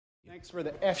Thanks for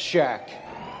the F Shack.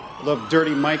 Love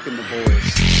Dirty Mike and the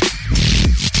boys.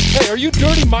 Hey, are you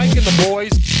Dirty Mike and the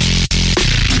boys?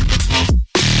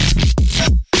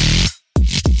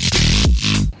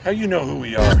 How you know who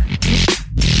we are?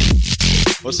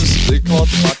 What's this? They call it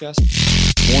the podcast?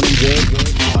 Morning Good.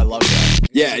 Oh, I love that.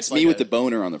 Yeah, it's me with the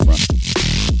boner on the front.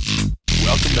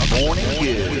 Welcome to Morning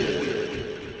Good.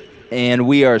 And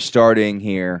we are starting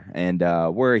here, and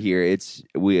we're here.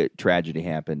 Tragedy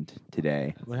happened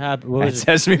today What happened? What at was it?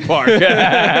 Sesame Park.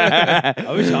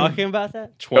 Are we talking about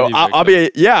that? I'll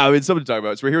be something to talk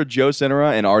about. So we're here with Joe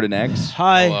Senera and Arden X.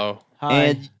 Hi. Hello. Hi.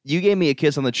 And you gave me a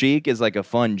kiss on the cheek as like a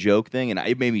fun joke thing, and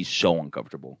it made me so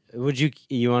uncomfortable. Would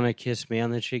you want to kiss me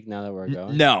on the cheek now that we're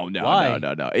going? No. Why?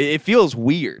 It feels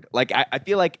weird. Like I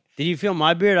feel like Did you feel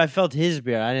my beard? I felt his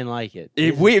beard. I didn't like it.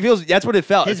 it feels. That's what it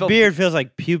felt. His It felt, beard feels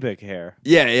like pubic hair.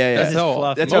 Yeah. That's That's, how-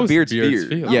 fluffy. how most beards beards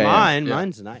feel. feel. Yeah, Not yeah.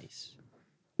 mine's nice.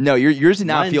 No, yours did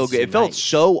not feel Mine's good. It felt nice.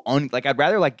 so like I'd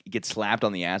rather like get slapped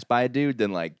on the ass by a dude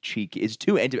than like cheek. It's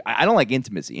too intimate. I don't like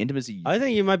intimacy. Intimacy. I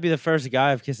think you might be the first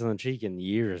guy I've kissed on the cheek in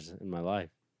years in my life.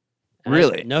 And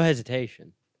Really? no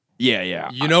hesitation. Yeah.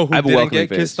 You know who I have a didn't welcoming get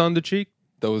face. kissed on the cheek?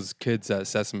 Those kids at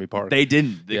Sesame Park. They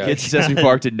didn't. The Yeah. kids at Sesame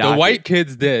Park did not. the white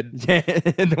kids did.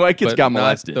 and the white kids But got not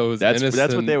molested. those That's what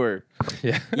innocent- they were.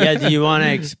 Yeah. Yeah. Do you want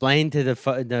to explain to the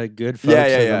good folks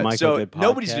of the Michael So Good podcast?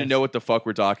 nobody's gonna know what the fuck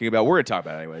we're talking about. We're gonna talk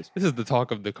about it anyways. This is the talk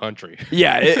of the country.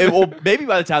 Yeah. Well, maybe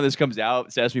by the time this comes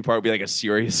out, Sesame Park will be like a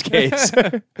serious case.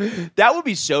 That would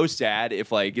be so sad if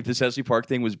the Sesame Park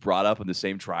thing was brought up in the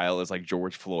same trial as like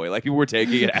George Floyd. Like people were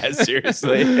taking it as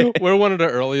seriously. We're one of the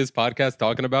earliest podcasts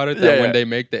talking about it. Yeah, When yeah. they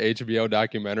make the HBO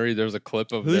documentary, there's a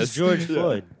clip of Who's this. George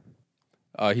Floyd?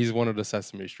 He's one of the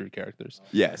Sesame Street characters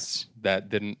Yes. that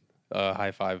didn't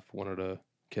high five one of the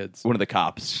kids. One of the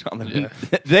cops. On the, Yeah.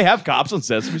 Do they have cops on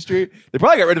Sesame Street? They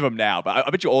probably got rid of them now, but I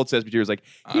bet you old Sesame Street was like,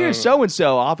 here's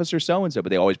so-and-so, officer so-and-so, but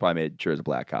they always probably made sure it was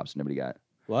black cops. Nobody got it.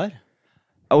 What?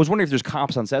 I was wondering if there's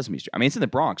cops on Sesame Street. I mean, it's in the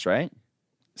Bronx, right?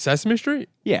 Sesame Street?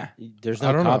 Yeah. There's I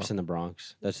no don't cops know. in the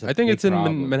Bronx. That's the I think big it's in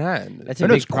problem. Manhattan. That's Oh, a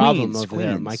no, big it's problem Queens, over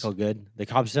there, Queens. Michael Good. The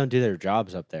cops don't do their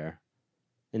jobs up there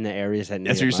in the areas that need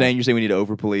That's what it you're most. saying? You're saying we need to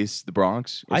over-police the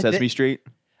Bronx or I Sesame thi- Street?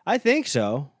 I think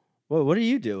so. What are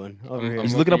you doing over here? I'm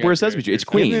He's looking up looking where at Sesame your- Street. It's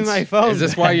Give me Queens. my phone. Is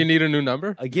this why you need a new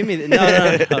number? Give me the,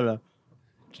 no. Hold on.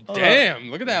 Damn,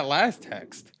 look at that last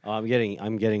text. Oh, I'm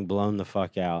getting blown the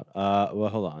fuck out. Well,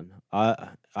 hold on.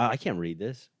 I can't read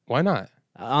this Why not?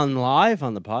 on live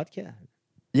on the podcast.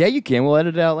 Yeah, you can. We'll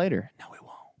edit it out later. No, we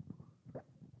won't.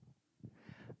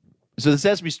 So the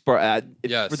Sesame Park.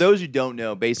 Yes. For those who don't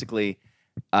know, basically,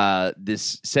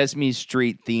 this Sesame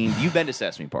Street themed. You've been to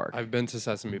Sesame Park. I've been to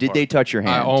Sesame Did Park. they touch your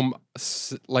hand?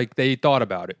 Like they thought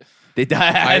about it. They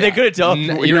they couldn't tell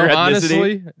your ethnicity.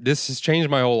 Honestly, this has changed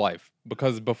my whole life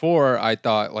because before I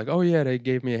thought like, oh yeah, they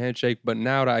gave me a handshake, but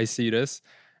now that I see this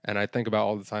and I think about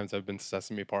all the times I've been to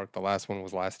Sesame Park, the last one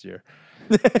was last year.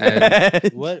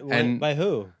 And What? And- By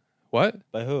who? what?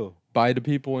 By who? By the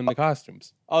people in the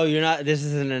costumes. Oh, you're not. This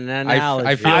isn't an I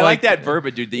analogy. feel I like like- that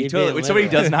verbiage, dude. That you You'd totally, be when somebody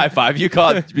literal. doesn't high five, you call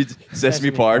it Sesame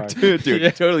Sesame Park. Park. Dude, Yeah.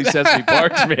 totally Sesame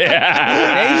Park to me. They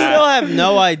still have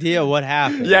no idea what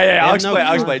happened. Yeah, They I'll have no explain.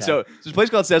 I'll explain. So, context. there's a place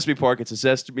called Sesame Park. It's a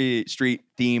Sesame Street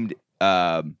themed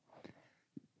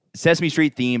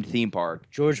theme park.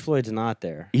 George Floyd's not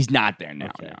there. He's not there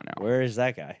now. Okay. No. Where is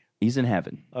that guy? He's in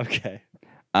heaven. Okay.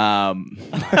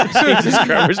 Jesus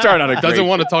Christ, we're starting on a Doesn't great.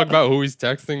 want to talk about who he's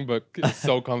texting, but is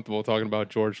so comfortable talking about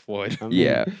George Floyd. I mean,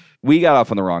 Yeah, we got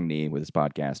off on the wrong knee with this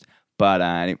podcast, but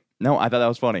no, I thought that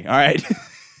was funny. All right.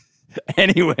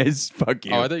 Anyways, fuck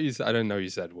you. Oh, I didn't know you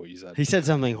said what you said. He said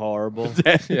something horrible.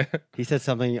 Yeah. He said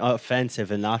something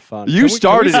offensive and not fun. You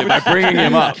started it by bringing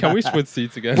him up. Can we switch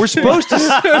seats again? We're supposed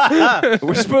to.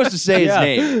 We're supposed to say his Yeah.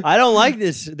 name. I don't like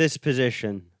this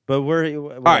position, but we're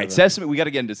All right, Sesame. We got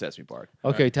to get into Sesame Park.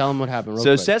 Okay, tell him what happened. Real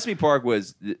So quick. Sesame Park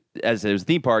was as there's a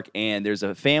theme park, and there's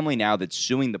a family now that's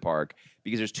suing the park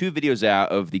because there's two videos out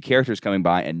of the characters coming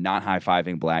by and not high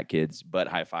fiving black kids, but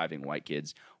high fiving white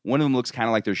kids. One of them looks kind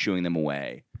of like they're shooing them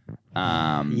away.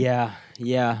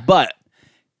 Yeah. But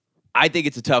I think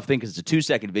it's a tough thing because it's a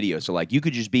 2-second video. So like you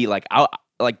could just be like,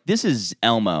 this is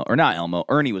Elmo or not Elmo.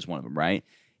 Ernie was one of them, right?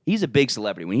 He's a big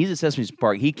celebrity. When he's at Sesame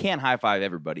Park, he can't high five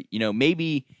everybody. You know,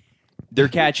 maybe they're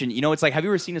catching. You know, it's like, have you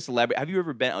ever seen a celebrity? Have you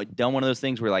ever done one of those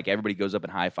things where like everybody goes up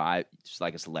and high five, just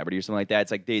like a celebrity or something like that?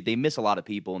 It's like they miss a lot of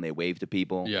people and they wave to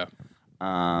people. Yeah.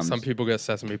 Um, Some people get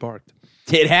Sesame Parked.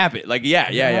 it happened. Like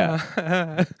yeah.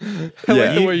 I like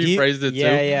the way you phrased it too.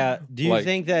 Yeah. Do you Like-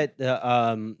 think that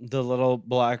the little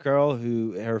black girl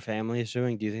who her family is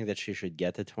suing? Do you think that she should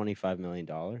get the $25 million?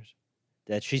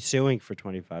 that she's suing for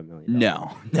 $25 million?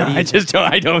 No, What do you I just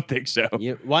don't. I don't think so.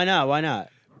 Why not? Why not?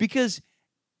 Because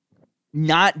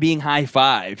not being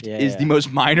high-fived Yeah, is yeah. the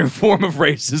most minor form of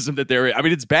racism that there is. I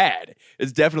mean, it's bad.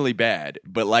 It's definitely bad.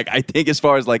 But like, I think as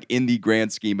far as like in the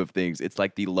grand scheme of things, it's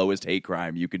like the lowest hate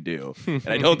crime you could do. And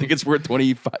I don't think it's worth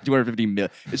 $250 million.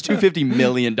 It's $250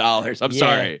 million. I'm Yeah.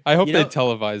 sorry. I hope You they know,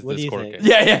 televise what do this you court think? case.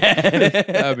 Yeah.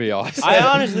 That'd be awesome. I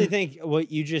honestly think what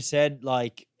you just said,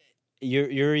 like,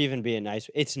 you're even being nice.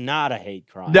 It's not a hate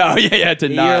crime. No, yeah, to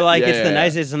not. You're like, yeah, it's yeah, the yeah.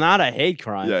 nicest. It's not a hate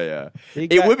crime. Yeah. You It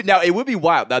got- would be, now. It would be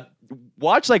wild. Now,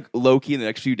 watch like Loki in the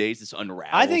next few days. This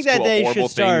unravels. I think to that a they horrible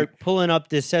should start pulling up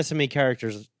the Sesame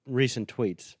characters' recent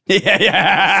tweets. Thing.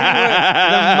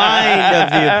 Yeah. The mind of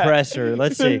the oppressor.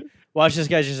 Let's see. Watch this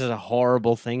guy just says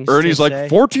horrible things. Ernie's to like say.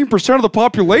 14% of the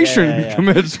population Yeah.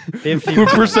 commits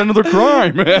 50%. of the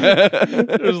crime.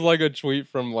 There's like a tweet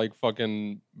from like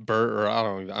fucking Bert, or I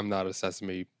don't know. I'm not a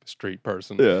Sesame Street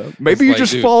person. Yeah, maybe It's you like,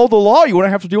 just dude, follow the law. You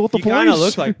wouldn't have to deal with the You kind of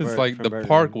police. look like It's Bert like from the Bert and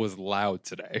park Ernie. was loud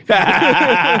today.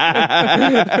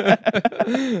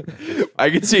 I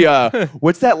could see.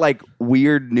 What's that like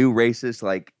weird new racist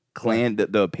like clan?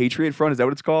 The Patriot Front, is that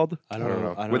what it's called? I don't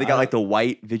know. I Where they got like the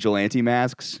white vigilante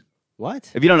masks.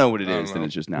 what? If you don't know what it I don't is, then know.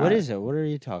 it's just not. What is it? What are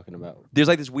you talking about? There's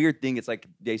like this weird thing. It's like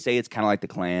they say it's kind of like the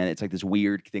Klan. It's like this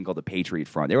weird thing called the Patriot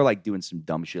Front. They were like doing some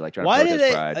dumb shit, like trying Why to did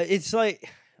protest they? pride. It's like,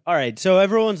 all right. So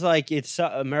everyone's like, it's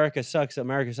America sucks.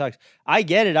 America sucks. I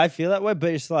get it. I feel that way, but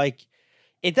it's like,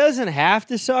 it doesn't have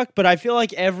to suck. But I feel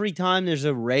like every time there's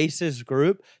a racist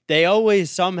group, they always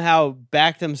somehow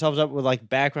back themselves up with like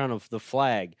background of the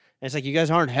flag. And it's like you guys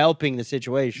aren't helping the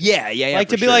situation. yeah, like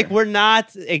for to be sure. like, we're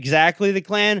not exactly the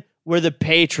Klan. We're the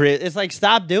Patriot. It's like,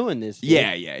 stop doing this. dude.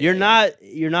 Yeah. You're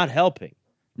not helping.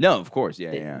 No, of course,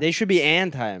 yeah. They should be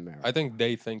anti-American. I think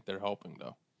they think they're helping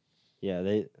though. Yeah,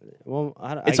 they. Well,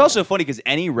 It's also funny because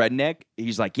any redneck,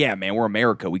 he's like, yeah, man, we're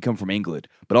America. We come from England.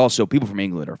 But also, people from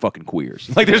England are fucking queers.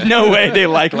 Like, there's no way they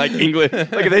like England.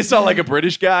 Like, if they saw like a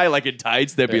British guy, like in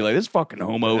tights, they'd be Yeah. like, this fucking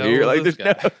homo Yeah, here. Like, who's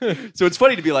there's this no. guy? So it's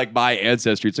funny to be like, my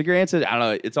ancestry. It's like your ancestry. I don't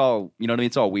know. It's all, you know what I mean?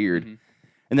 It's all weird. Mhm.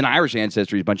 And then Irish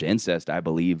ancestry is a bunch of incest, I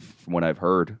believe, from what I've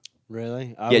heard.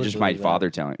 really. I Yeah, would just my believe that. father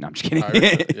telling. No, I'm just kidding.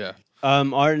 Irish, yeah,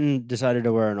 Arden decided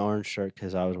to wear an orange shirt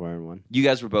because I was wearing one. You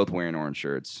guys were both wearing orange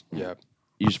shirts. yeah.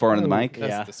 You just far into the mic? That's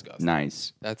Yeah. disgusting.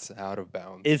 Nice. That's out of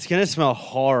bounds. It's gonna smell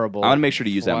horrible. I want to make sure to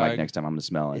use that mic Flag. next time. I'm going to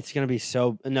smell it. It's gonna be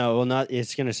so no, well not.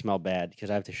 It's gonna smell bad because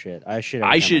I have to shit. I shit. every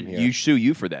I time should I'm here. you sue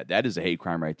you for that. That is a hate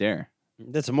crime right there.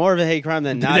 That's more of a hate crime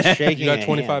than not shaking. You got a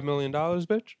 $25 hand. million,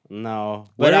 bitch. No,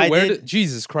 but Where I did did.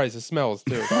 Jesus Christ? It smells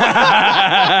too.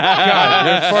 God,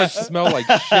 your farts smell like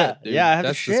shit, dude. Yeah, I have to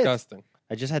That's shit. disgusting.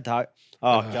 I just had to.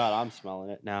 Oh God, I'm smelling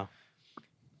it now.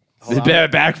 It Hold on.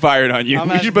 backfired on you. I'm We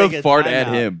gonna should have to both take a fart at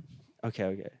timeout. him.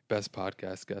 Okay. Best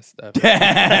podcast guest ever.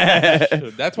 yeah,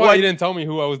 That's why What? you didn't tell me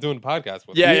who I was doing the podcast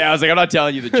with. yeah. I was like, I'm not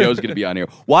telling you that Joe's going to be on here.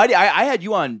 Why? I had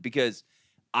you on because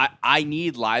I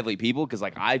need lively people because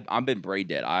like I've been brain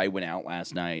dead. I went out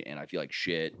last night and I feel like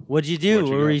shit. What'd you do? Where'd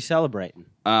you What were go? you celebrating?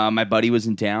 My buddy was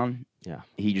in town. Yeah.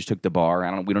 He just took the bar.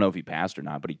 We don't know if he passed or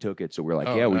not, but he took it. So we're like,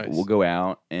 Oh, yeah, nice. we'll go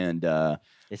out and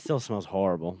It still smells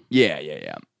horrible. yeah.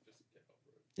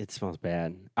 It smells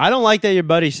bad. I don't like that your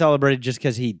buddy celebrated just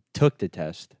because he took the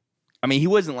test. I mean, he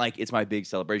wasn't like it's my big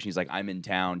celebration. He's like, I'm in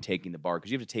town taking the bar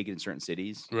because you have to take it in certain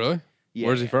cities. Really? Yeah.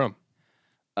 Where's he from?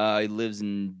 He lives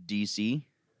in D.C.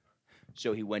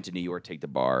 So he went to New York to take the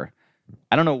bar.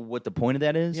 I don't know what the point of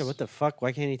that is. Yeah, what the fuck?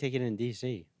 Why can't he take it in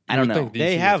D.C.? I don't You would know. think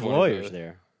They DC have is one of lawyers the-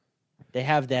 there. They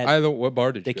have that. What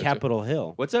bar did the you go Capitol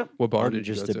Hill. What's up? to? What bar I'm did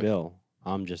you just go a to? bill.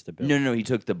 I'm just a bill. No. He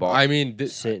took the bar. I mean,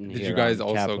 Sitting did here you guys on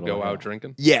also Capitol go Hill. out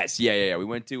drinking? yes, yeah. We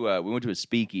went to a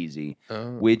speakeasy,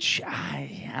 Oh. which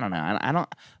I don't know. I don't.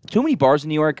 Too many bars in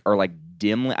New York are like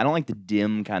dim. I don't like the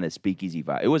dim kind of speakeasy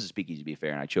vibe. It was a speakeasy to be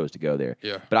fair, and I chose to go there.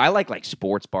 Yeah. But I like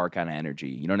sports bar kind of energy.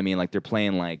 You know what I mean? Like they're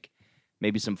playing like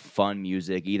maybe some fun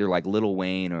music, either like Lil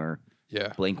Wayne or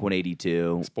Yeah. Blink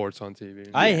 182. Sports on TV.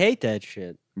 I hate that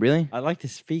shit. Really? I like the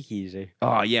speakeasy.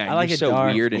 Oh yeah, I like you're it so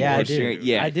dark. weird and Yeah, I more do. serious.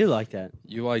 Yeah, I do like that.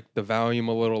 You like the volume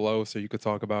a little low so you could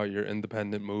talk about your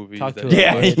independent movies. Talk that to you a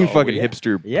yeah. watch You all fucking week.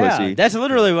 hipster Yeah, pussy. that's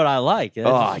literally what I like. That's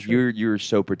Oh, just true. you're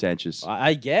so pretentious.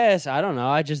 I guess I don't know.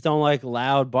 I just don't like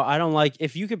loud bar. I don't like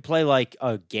if you could play like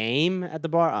a game at the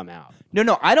bar. I'm out.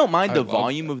 No, I don't mind I the love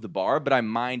volume that. of the bar, but I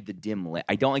mind the dim light.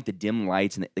 I don't like the dim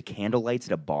lights and the candle lights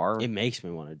at a bar. It makes me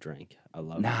want to drink. I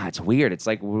love Nah, it. it's weird. It's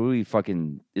like, what are we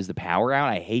fucking? Is the power out?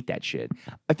 I hate that shit.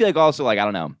 I feel like also like I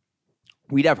don't know.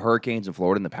 We'd have hurricanes in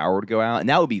Florida and the power would go out, and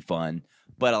that would be fun.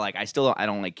 But like, I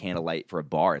don't like candlelight for a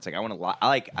bar. It's like I want to.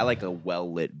 I like a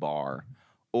well lit bar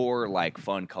or like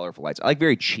fun, colorful lights. I like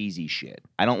very cheesy shit.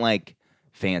 I don't like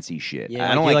fancy shit.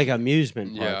 Yeah, I don't like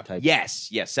amusement park Yeah. type. Yes,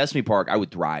 Sesame Park. I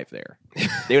would thrive there.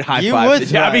 They would high You five.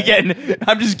 would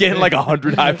I'm just getting like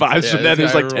 100 high fives from them.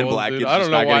 this There's guy like 10 rules, black dude. kids. I just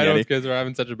don't know not why getting those any. kids are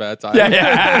having such a bad time.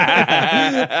 Yeah.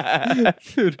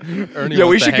 Dude, Ernie Yeah, we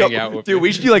wants should to hang go. out with Dude, me.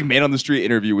 we should do like man on the street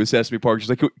interview with Sesame Park. She's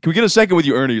like, can we get a second with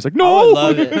you, Ernie? He's like, no. I would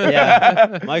love it.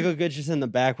 Yeah. Michael Good's just in the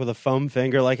back with a foam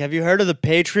finger. Like, have you heard of the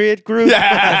Patriot Group?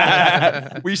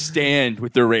 Yeah. We stand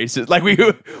with the racists. Like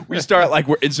we start like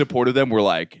we're in support of them. We're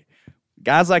like,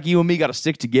 guys like you and me got to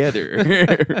stick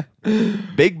together.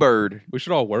 Big Bird. We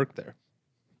should all work there.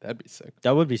 That'd be sick.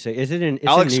 That would be sick. Is it in? It's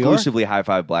I'll in New York? exclusively high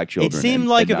five black children. It seemed and-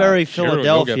 like and, a very sure, you'll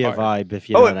get Philadelphia fired. vibe, if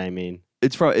you Oh, know what I mean.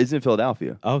 It's in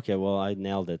Philadelphia. Okay, well, I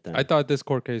nailed it then. I thought this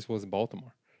court case was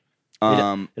Baltimore. It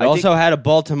I also think, had a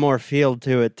Baltimore feel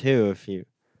to it too. If you,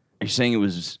 are you saying it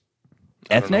was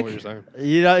I don't know ethnic? what you're saying.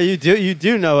 you know, you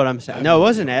do know what I'm saying. No, it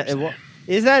wasn't.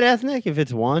 Is that ethnic? If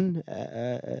it's one,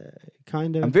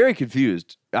 kind of. I'm very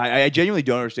confused. I genuinely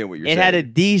don't understand what you're It saying. had a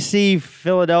DC,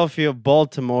 Philadelphia,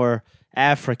 Baltimore,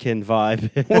 African vibe.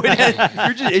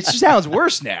 It just sounds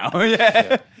worse now.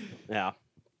 Yeah,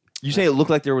 You say it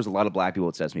looked like there was a lot of black people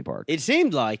at Sesame Park. it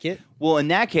seemed like it. Well, in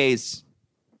that case,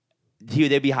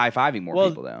 they'd be high fiving more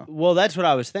people though. Well, that's what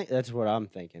I was thinking. That's what I'm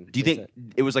thinking. Do you think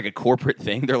it was like a corporate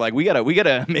thing? They're like, we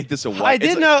gotta make this a white. I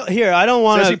did know. Here, I don't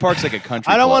want Sesame to. Park's like a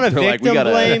country. I don't club. want to They're like, we victim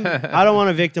gotta- blame. I don't want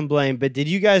to victim blame. But did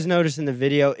you guys notice in the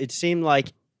video? It seemed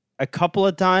like a couple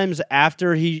of times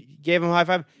after he gave him a high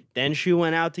five, then she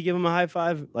went out to give him a high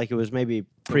five. Like it was maybe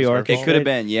pre-orchestrated. It could have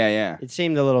been, yeah. It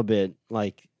seemed a little bit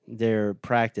like they're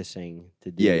practicing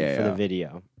to do for the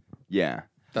video. Yeah.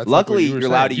 That's Luckily, like what you were you're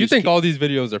allowed saying. to You use think key- all these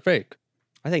videos are fake?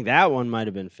 I think that one might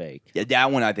have been fake. Yeah,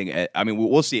 that one I think. I mean,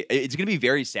 we'll see. It's gonna be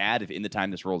very sad if in the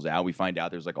time this rolls out, we find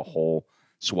out there's like a whole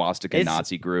swastika It's-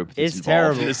 Nazi group. That's it's involved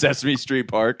terrible. in the Sesame Street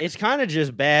Park. It's kind of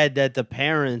just bad that the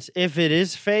parents, if it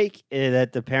is fake,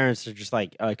 that the parents are just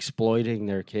like exploiting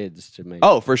their kids to make.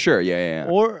 Oh, for sure. Yeah.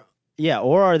 Or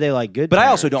are they like good? But I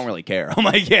also parents? don't really care. I'm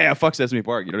like, yeah, fuck Sesame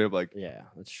Park. You know, I'm like, Yeah,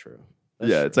 that's true.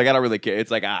 yeah, it's like I don't really care.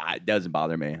 It's like it doesn't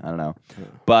bother me. I don't know.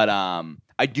 But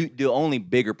I do. The only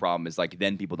bigger problem is like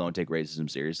then people don't take racism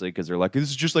seriously because they're like, this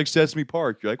is just like Sesame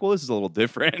Park. You're like, well, this is a little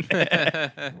different.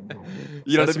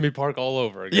 You know what I Sesame mean? Park all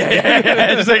over again.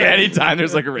 Yeah. Just like anytime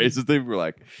there's like a racist thing, we're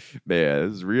like, man,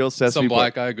 this is real Sesame Some Park.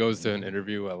 black guy goes to an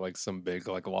interview at like some big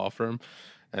like law firm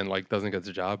and like doesn't get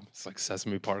the job. It's like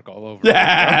Sesame Park all over.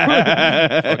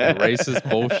 Yeah. Fucking racist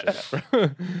bullshit. bro.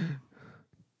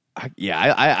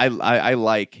 I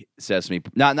like Sesame.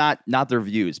 Not their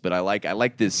views, but I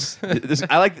like this.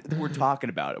 I like that we're talking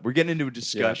about it. We're getting into a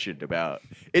discussion about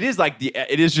it. Is like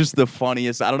it is just the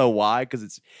funniest. I don't know why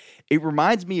because it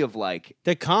reminds me of like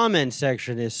The comment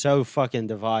section is so fucking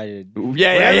divided.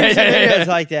 yeah. It's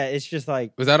like that. It's just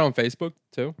like Was that on Facebook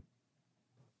too?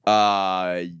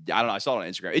 I don't know. I saw it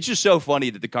on Instagram. It's just so funny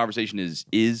that the conversation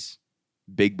is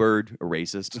Big Bird a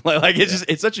racist? like it's just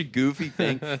it's such a goofy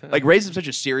thing. Like racism is such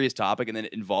a serious topic, and then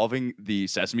involving the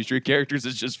Sesame Street characters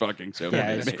is just fucking so. yeah,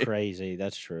 funny it's to me. crazy.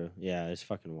 That's true. Yeah, it's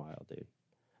fucking wild, dude.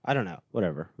 I don't know.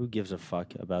 Whatever. Who gives a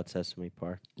fuck about Sesame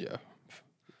Park? Yeah.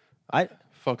 I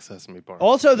Fuck Sesame Park.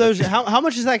 also those. How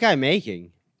much is that guy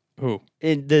making? Who?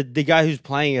 In the guy who's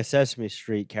playing a Sesame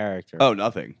Street character. Oh,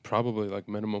 nothing. Probably like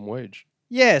minimum wage.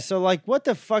 Yeah, so like, what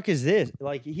the fuck is this?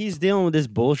 Like, he's dealing with this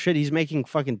bullshit. He's making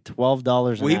fucking $12.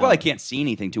 Well, he probably can't see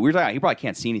anything too. He probably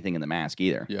can't see anything in the mask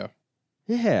either. Yeah.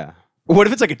 Yeah. What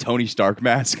if it's like a Tony Stark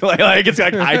mask? like it's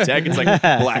like high tech. It's like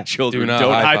black children Do not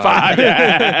don't high high five.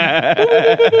 Yeah.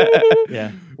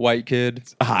 Yeah. White kid.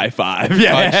 High five.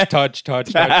 Yeah. Touch.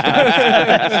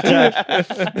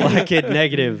 Black kid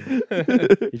negative.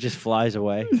 He just flies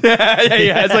away.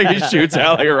 yeah. It's like he shoots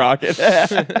out like a rocket.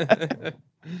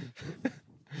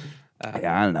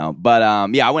 Yeah, I don't know, but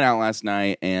yeah, I went out last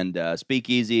night and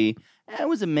Speakeasy. It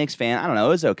was a mixed fan. I don't know. It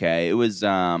was okay. It was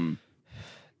Did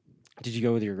you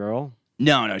go with your girl?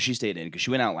 no, she stayed in because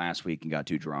she went out last week and got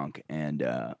too drunk and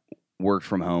worked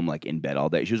from home like in bed all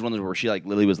day. She was one of those where she like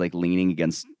literally was like leaning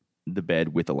against the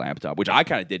bed with a laptop, which I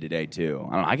kind of did today too.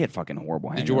 I don't know. I get fucking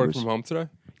horrible. Did you work hangovers. from home today?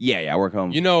 Yeah, I work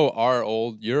home. You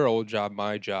know, your old job,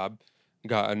 my job,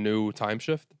 got a new time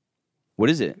shift. What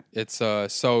is it? It's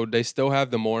so they still have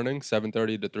the morning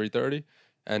 7:30 to 3:30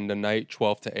 and the night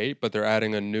 12 to 8, but they're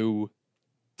adding a new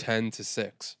 10 to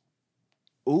 6.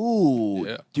 Ooh,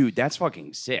 Yeah. dude, that's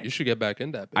fucking sick. You should get back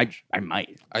in that. Bitch. I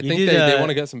might. I You think did, they uh, want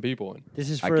to get some people in. This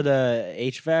is I for could- the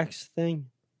HVAC thing?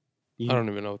 I don't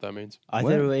even know what that means. I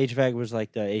What? thought HVAC was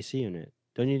like the AC unit.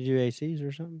 Don't you do ACs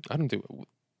or something? I don't do it.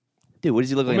 Dude, what does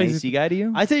he look like? An AC guy to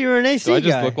you? I thought you were an AC Do I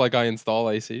just guy. look like I install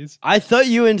ACs? I thought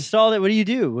you installed it. What do you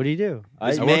do? What do you do?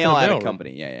 It's I work in mail a at a mailroom.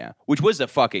 company. Yeah. Which was a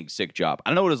fucking sick job. I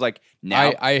don't know what it was like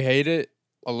now. I hate it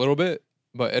a little bit,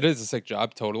 but it is a sick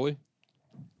job, totally.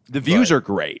 The views But- are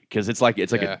great because it's like Yeah.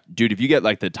 a dude. If you get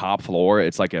like the top floor,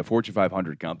 it's like a Fortune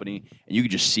 500 company, and you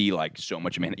can just see like so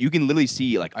much. Man, you can literally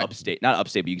see like upstate, not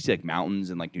upstate, but you can see like mountains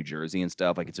and like New Jersey and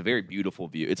stuff. Like it's a very beautiful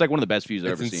view. It's like one of the best views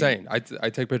I've It's ever insane. I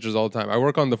take pictures all the time. I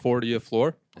work on the 40th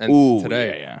floor, and seen. Ooh,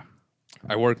 today yeah.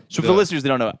 I work. So for the listeners that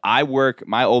don't know, I work.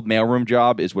 My old mailroom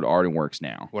job is what Arden works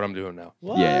now. what I'm doing now.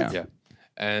 What? Yeah.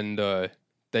 And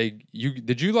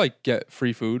did you like get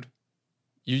free food?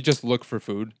 You just look for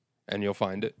food and you'll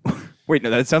find it. Wait, no,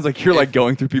 that sounds like you're like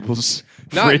going through people's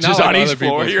Not fridges like on each other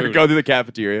floor. people's You're food. going through the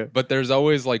cafeteria. But there's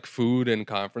always like food in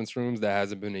conference rooms that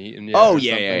hasn't been eaten yet. Oh, or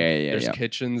yeah, something. yeah. There's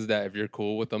kitchens that if you're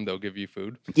cool with them, they'll give you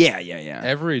food. Yeah.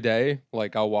 Every day,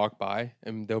 like I'll walk by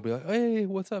and they'll be like, "Hey,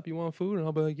 what's up? You want food?" And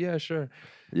I'll be like, "Yeah, sure."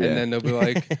 Yeah. And then they'll be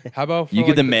like, "How about for You get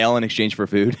like, the mail in exchange for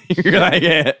food. You're like,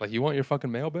 yeah. like you want your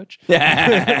fucking mail, bitch?"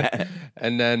 Yeah.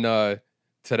 And then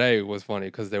today was funny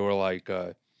because they were like,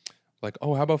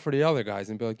 "Oh, how about for the other guys?"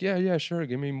 And be like, "Yeah, sure,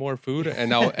 give me more food."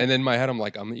 And in my head, I'm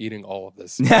like, "I'm eating all of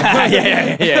this."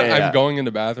 Yeah. I'm going in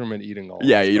the bathroom and eating all.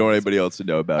 Yeah, of this you don't want nonsense. anybody else to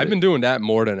know about I've it. been doing that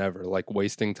more than ever, like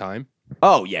wasting time.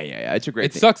 Oh, yeah. It's a great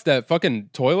It thing. sucks that fucking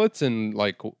toilets in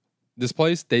like this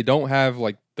place they don't have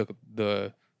like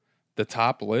the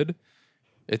top lid.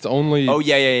 It's only Oh,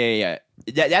 yeah.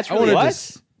 That's I really wanna What?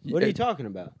 just- What are you talking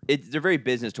about? they're very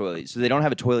business toilets, so they don't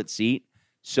have a toilet seat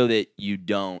so that you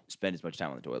don't spend as much time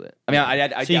on the toilet. I mean,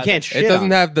 I So you doubt can't that- shit It doesn't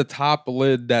on have the top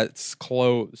lid that's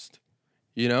closed.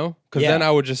 You know, because then Yeah.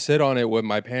 I would just sit on it with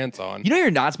my pants on. You know,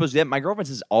 you're not supposed to do that. My girlfriend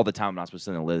says all the time, I'm not supposed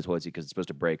to sit on the lid of the toilet seat because it's supposed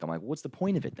to break. I'm like, what's the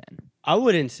point of it then? I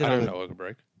wouldn't sit I on don't the know. It could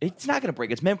break. It's not going to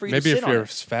break. It's meant for you Maybe to sit if on you're it.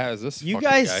 as fat as this. You fucking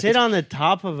guys guy. sit on the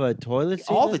top of a toilet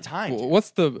seat all then? the time.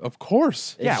 What's the? Of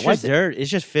course. It's Yeah, why just is it- dirt. It's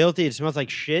just filthy. It smells like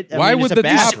shit. I Why mean, would it's a the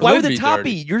top bathroom. Why would lid the be top dirty?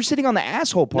 be? You're sitting on the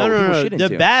asshole part. No, where people no. shit The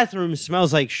into. bathroom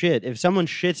smells like shit. If someone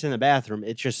shits in the bathroom,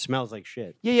 it just smells like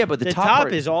shit. Yeah, but the, The top, top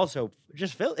part, is also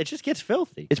just it just gets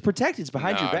filthy. it's protected. It's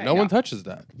behind your Nah, back. no one touches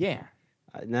that. Yeah.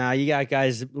 Nah, you got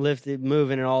guys lifted,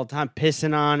 moving it all the time,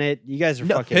 pissing on it. You guys are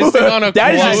No, fucking. Pissing on a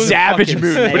That is a closed savage fucking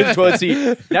move. snake. Put it in the toilet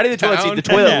seat. Not in the toilet seat. The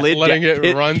Down. toilet lid. Letting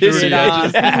it run through pissing the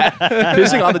on-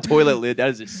 edges. Pissing on the toilet lid. That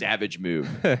is a savage move.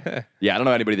 Yeah, I don't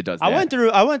know anybody that does that. I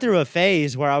went through a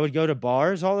phase where I would go to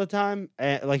bars all the time,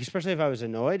 like especially if I was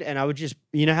annoyed, and I would just,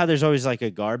 you know how there's always like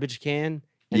a garbage can,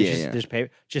 and Yeah, yeah. there's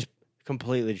paper, just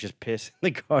completely just piss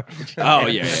in the garbage. Oh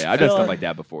can. yeah. I've done stuff like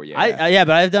that before. Yeah. Yeah,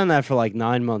 but I've done that for like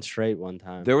 9 months straight one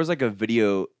time. There was like a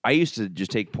video. I used to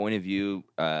just take point of view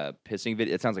pissing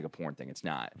video. It sounds like a porn thing. It's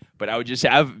not. But I would just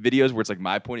have videos where it's like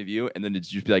my point of view, and then it's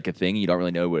just be like a thing, and you don't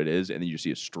really know what it is, and then you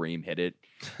see a stream hit it.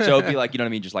 So it'd be like, you know what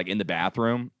I mean, just like in the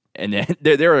bathroom. And then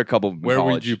there are a couple. In Where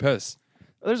college. would you piss?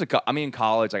 There's I mean, in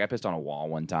college, like I pissed on a wall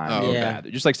one time. Oh, in the okay.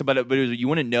 bathroom. Just like, but it was, you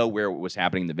wouldn't know where it was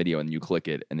happening in the video, and then you click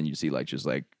it, and then you see like just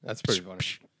like. That's pretty funny.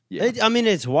 Yeah. I mean,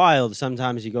 it's wild.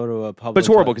 Sometimes you go to a public. But it's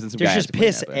horrible toilet. 'cause it's some there's guy just has to clean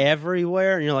piss that, but-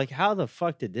 everywhere, and you're like, how the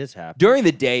fuck did this happen? During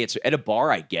the day, it's at a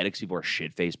bar. I get it because people are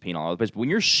shit faced peeing all over the place. But when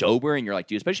you're sober and you're like,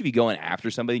 dude, especially if you go in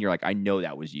after somebody, and you're like, I know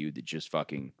that was you that just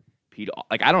fucking peed.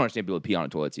 Like, I don't understand people that pee on a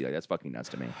toilet seat. Like, that's fucking nuts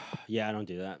to me. Yeah, I don't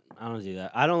do that.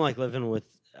 I don't like living with.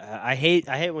 I hate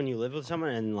when you live with someone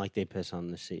and like they piss on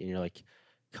the seat, and you're like,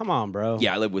 come on, bro.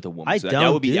 Yeah, I live with a woman. I so don't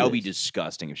that would be do be this.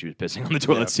 disgusting if she was pissing on the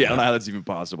toilet seat. I don't know how that's even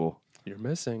possible. You're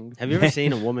missing. Have you ever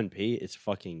seen a woman pee? It's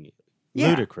fucking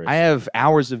ludicrous. I have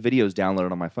hours of videos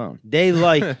downloaded on my phone. They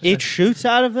like it shoots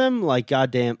out of them like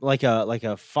goddamn like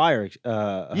a fire.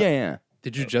 Yeah.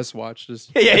 Did you just watch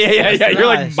this? Yeah. You're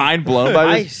like nice. mind blown by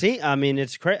I this. see. I mean,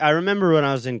 it's crazy. I remember when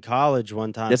I was in college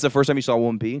one time. That's the first time you saw a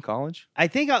woman pee in college? I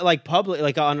think like public,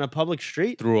 like on a public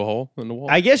street. Through a hole in the wall.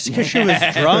 I guess because she was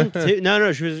drunk too.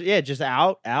 No, she was just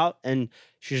out, and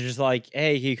she was just like,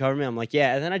 "Hey, can you cover me?" I'm like,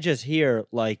 "Yeah," and then I just hear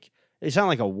like it sounded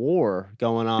like a war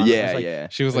going on. I was Yeah, like, yeah.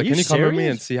 She was Are like, you "Can you cover me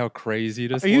serious? and see how crazy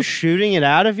this Are you looks?" shooting it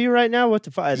out of you right now? What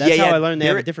the fuck? That's Yeah, how yeah, I learned they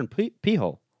have they're- a different pee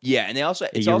hole. Yeah, and they also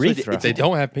it's urethra. also They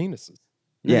don't have penises.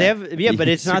 Yeah, they have, yeah, but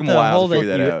it's Took not them the a while to hole that,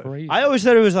 figure that you. out. Crazy. I always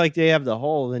thought it was like they have the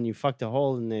hole, then you fuck the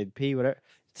hole and they pee whatever.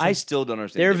 It's I like still don't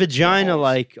understand. their the difference between vagina holes.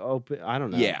 like open. I don't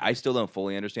know. Yeah, I still don't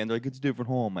fully understand. They're like, it's a different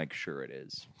hole. I'm like, sure it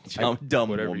is. Dumb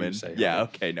whatever you woman. say. Yeah,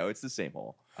 okay, no, it's the same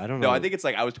hole. I don't know. No, I think it's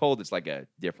like I was told it's like a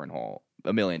different hole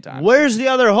a million times. Where's the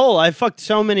other hole? I fucked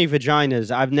so many vaginas.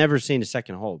 I've never seen a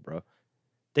second hole, bro.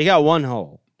 They got one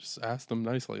hole. Just ask them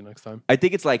nicely next time. I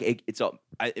think it's like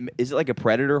is it like a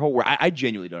predator hole where I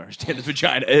genuinely don't understand the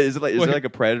vagina. Is it like a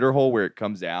predator hole where it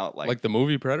comes out Like the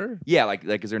movie Predator? yeah, like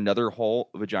is there another hole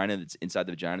vagina that's inside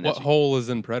the vagina? What hole is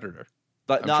in Predator?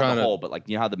 But I'm not trying the to- hole, but like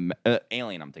you know how the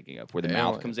alien I'm thinking of where the mouth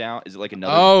Alien. comes out. Is it like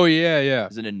another? Oh yeah.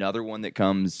 Is it another one that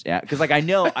comes? Yeah, because like I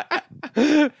know I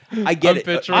get I'm it.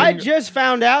 picturing- I just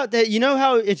found out that you know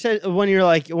how it says when they're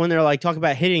like talking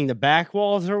about hitting the back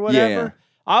walls or whatever. Yeah.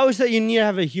 I always thought you need to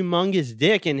have a humongous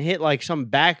dick and hit like some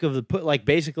back of the put like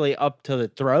basically up to the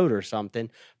throat or something.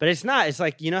 But it's not. It's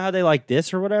like you know how they like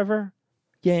this or whatever.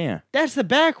 yeah, That's the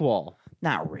back wall.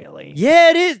 not really.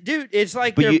 Yeah, it is, dude. It's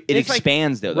like But they're- it it's like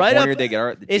expands though. The right pointer up- they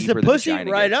get, the it's the deeper pussy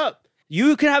vagina right gets. up.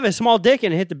 You can have a small dick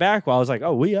and hit the back wall. I was like,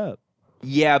 oh, we up.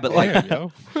 Yeah, but like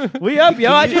Damn, yo. We up,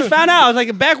 yo. I just found out. I was like,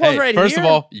 the back wall's Hey, right first here. of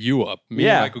all, you up. Me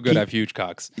Yeah. and Michael Good have huge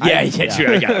cocks. yeah,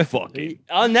 sure, I got fucking.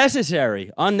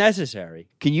 Unnecessary. Unnecessary.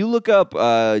 Can you look up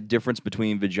difference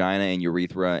between vagina and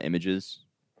urethra images?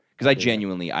 Because I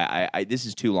genuinely, I this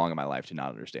is too long in my life to not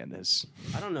understand this.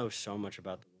 I don't know so much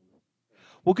about the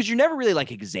Well, because you're never really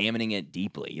like examining it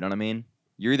deeply. You know what I mean?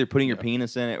 You're either putting your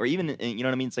penis in it, or even you know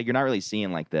what I mean. It's like you're not really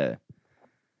seeing like the.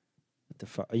 what the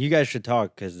fuck. You guys should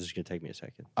talk because this is gonna take me a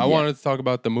second. I Yeah. wanted to talk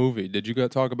about the movie. Did you go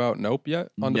talk about Nope yet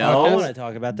on the No. I podcast? want to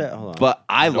talk about that. Hold on. But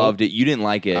I Nope. loved it. You didn't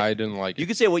like it. I didn't like You it.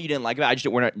 could say what you didn't like about it. I just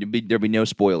we're not. There'd be no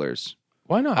spoilers.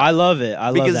 Why not? I love it. I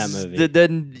love that Because movie.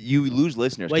 then you lose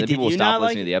listeners. Wait, Then did people will you stop not like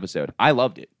listening to the episode. I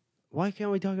loved it. Why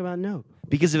can't we talk about no?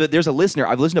 Because if there's a listener,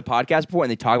 I've listened to podcasts before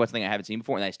and they talk about something I haven't seen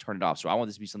before and I just turn it off. So I want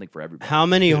this to be something for everybody. How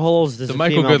many holes does the a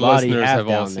Michael female Good body listeners have have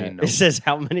all down seen there? no. It says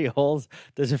how many holes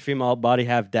does a female body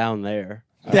have down there?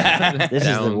 This is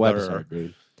the Down website,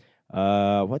 dude.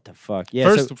 What the fuck?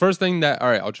 Yeah. First thing that all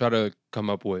right, I'll try to come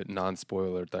up with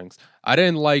non-spoiler things. I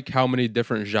didn't like how many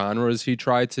different genres he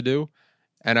tried to do,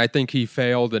 and I think he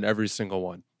failed in every single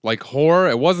one. Like horror,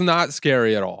 it was not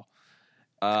scary at all.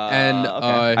 And,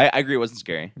 okay. I agree. It wasn't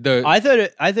scary. The I thought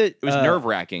it It was nerve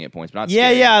wracking at points, but not Yeah,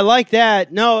 scary. yeah, I like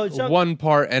that. No, it's one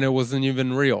part, and it wasn't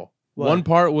even real. What? One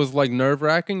part was like nerve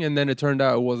wracking, and then it turned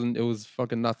out it wasn't. It was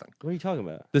fucking nothing. What are you talking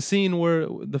about? The scene where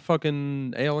the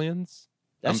fucking aliens.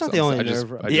 That's I'm not the so- only I just-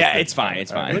 nerve. I just Yeah, picked it's fine. it.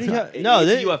 It's All fine. right. What do you It's got- no,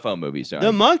 it's a the- UFO movie. So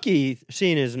The monkey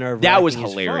scene is nerve. That was What are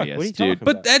hilarious, you dude. talking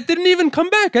But about? that didn't even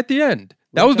come back at the end.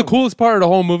 That are was you the talking coolest part of the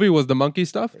whole movie was the monkey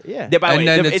stuff. yeah. Yeah, by the And way,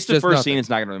 then it's it's the just first nothing. scene. It's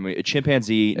not going to be a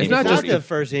chimpanzee. It's named not It's just not the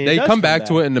first scene. It They does come back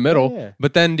to it in the middle, Yeah.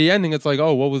 but then the ending, it's like,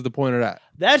 oh, what was the point of that?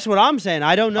 That's what I'm saying.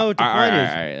 I don't know what the All point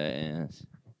right, is.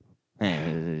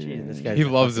 Jeez, this guy's He a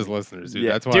loves fucking- his listeners, dude.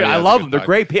 Yeah. That's why. Dude, he I has a love good them. They're time.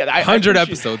 great people. 100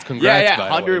 episodes. Congrats, Yeah, by the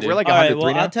 100. way, We're dude. like All right, 103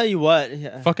 well, I'll now. tell you what.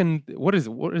 Yeah. Fucking what is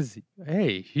he?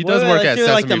 Hey, he Wait, does wait, work let's at do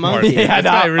it like Sesame the Park. monkey. Yeah,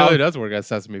 This guy no, really does work at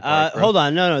Sesame Park. bro. Hold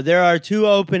on, no. There are two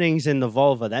openings in the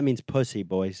vulva. That means pussy,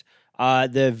 boys.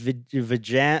 The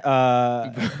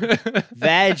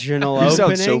vaginal You opening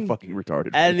sound so fucking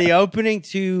retarded. and the opening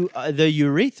to the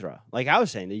urethra. Like I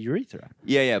was saying, the urethra.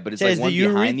 Yeah, but it's Says like one the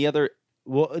behind the other.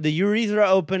 Well, the urethra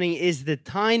opening is the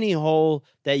tiny hole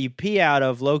that you pee out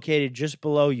of, located just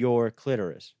below your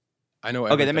clitoris. I know. Okay,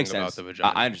 that everything makes about sense. The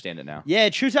vagina. I understand it now. Yeah,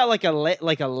 it shoots out like a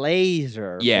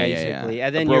laser. Yeah, basically. yeah.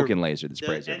 And then a broken laser that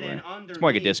sprays and then everywhere. It's more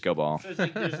like a underneath- disco ball. So it's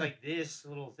like there's like this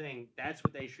little thing. That's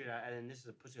what they shoot out, and then this is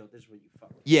a pussy hole. This is what you fuck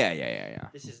with. Yeah.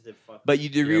 This is the fuck. But the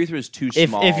urethra is too if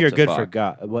small. you're to good fuck. for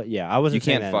God, what? Yeah, I You wasn't.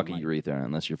 saying can't that fuck in a my- urethra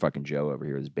unless you're fucking Joe over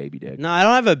here with his baby dick. No, I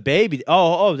don't have a baby.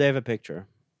 Oh, they have a picture.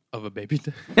 of a baby.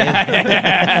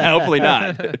 Hopefully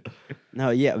not.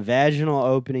 No, yeah, vaginal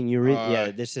opening urethra. Yeah,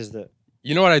 Uh, this is the.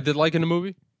 You know what I did like in the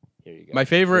movie? Here you go. My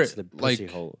favorite, It's the pussy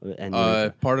like, hole and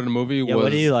urethra. part of the movie Yeah, was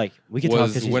what do you like? We can talk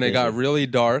was 'cause he's when it got busy. really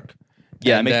dark.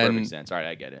 Yeah, that and makes then, perfect sense. All right,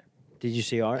 I get it. Did you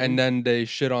see art? And then they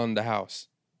shit on the house.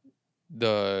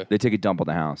 They take a dump on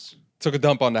the house. Took a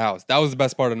dump on the house. That was the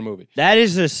best part of the movie.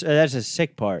 that's a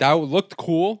sick part. That looked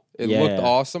cool. It looked Yeah.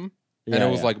 awesome, and Yeah,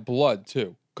 it was yeah. like blood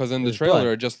too. Because in It the was trailer, blood.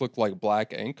 it just looked like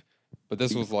black ink, but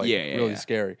this was like Yeah, really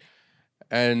scary.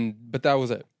 But that was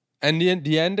it. And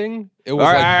the ending, it was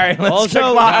All like right, let's Also-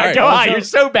 come on, alright, come on. also- You're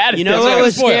so bad at You this. know We're what not gonna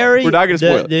was spoil it. scary? We're not gonna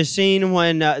spoil it. The scene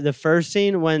when the first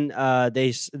scene when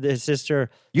the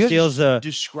sister You guys steals are the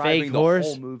describing fake the horse,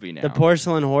 whole movie now. the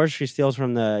porcelain horse she steals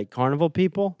from the carnival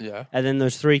people, yeah. and then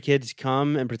those three kids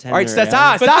come and pretend. All right, they're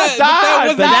stop,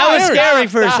 aliens. But that was scary. scary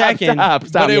for a second. Stop.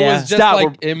 But it Yeah. was just Stop.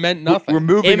 like it meant nothing. We're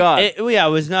moving on. Yeah,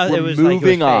 it was not. We're it was like, it was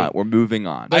moving on. fake. We're moving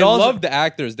on. But I also- love the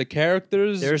actors. The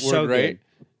characters They're were so great. good.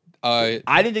 I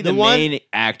didn't think The the one- main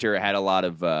actor had a lot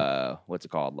of what's it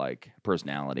called, like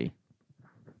personality.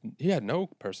 he had no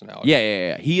personality.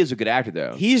 Yeah. He is a good actor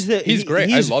though. He's great.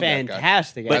 I He's love that guy.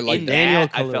 fantastic. but I like in that. Daniel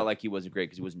that, I Kaluuya. felt like he wasn't great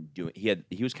because he wasn't doing.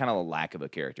 He was kind of a lack of a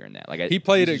character in that. Like He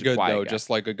played he's it good quiet though, guy. just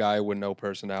like a guy with no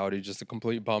personality, just a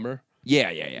complete bummer.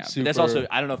 Yeah. But that's also Super-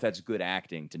 I don't know if that's good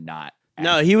acting to not.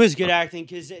 No, he was good acting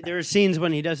because there are scenes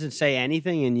when he doesn't say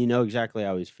anything and you know exactly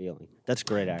how he's feeling. That's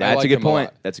great acting. That's like a good him a point.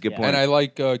 lot. That's a good Yeah. point. And I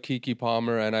like Kiki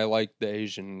Palmer, and I like the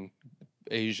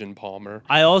Asian Palmer.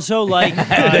 I also like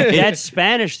that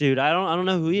Spanish dude. I don't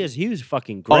know who he is. He was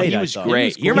fucking great. he I was thought.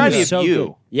 great. He reminded me of so you.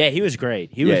 good. Yeah, he was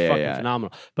great. He was Yeah, fucking yeah.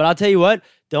 phenomenal. But I'll tell you what,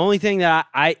 the only thing that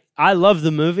I love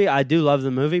the movie. I do love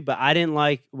the movie, but I didn't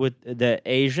like with the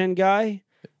Asian guy,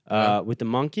 with the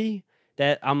monkey.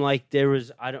 That I'm like, there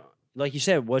was I don't like you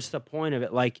said. What's the point of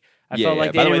it? Like I felt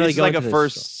like they By the didn't way, really this is go like a into this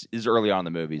first is early on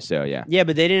in the movie, so yeah. Yeah,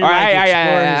 but they didn't All like right,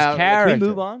 explore his Can character. we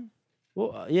move on?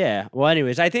 Well, yeah. Well,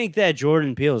 anyways, I think that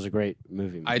Jordan Peele is a great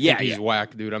movie. I Yeah, think he's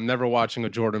whack, dude. I'm never watching a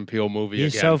Jordan Peele movie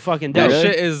He's again. so fucking that dope.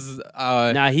 shit is.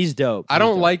 Nah, he's dope. I He's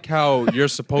don't dope. like how you're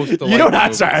supposed to. You like know what? the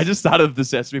I'm sorry. I movies. just thought of the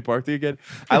Sesame Park thing again.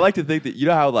 I like to think that you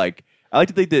know how like I like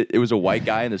to think that it was a white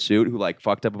guy in the suit who like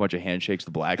fucked up a bunch of handshakes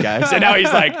to black guys, and now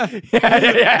he's like,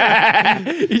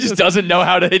 he just doesn't know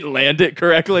how to land it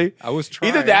correctly. I was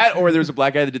trying. Either that, or there was a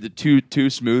black guy that did the too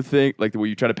smooth thing, like the where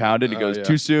you try to pound it, and it Oh, goes yeah.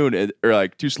 too soon, or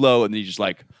like too slow, and then he's just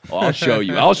like, oh, "I'll show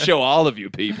you. I'll show all of you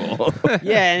people."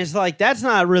 Yeah, and it's like that's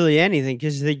not really anything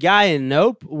because the guy in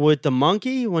Nope with the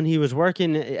monkey when he was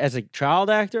working as a child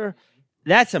actor,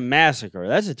 that's a massacre.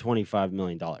 That's a $25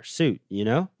 million suit. You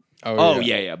know? Oh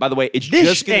yeah. By the way, it's This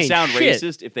just gonna ain't sound shit.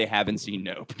 racist if they haven't seen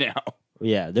Nope now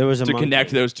Yeah, there was a to monkey.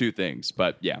 connect those two things,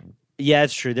 but yeah, Yeah,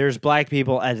 it's true. There's black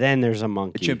people and then there's a a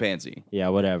monkey. chimpanzee. Yeah,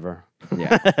 whatever.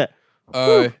 Yeah,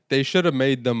 They should have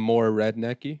made them more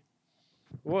rednecky.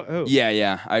 What? Who?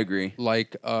 yeah, I agree.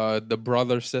 Like the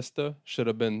brother sister should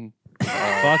have been.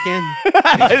 Fucking.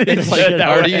 It's like, that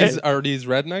Are way. these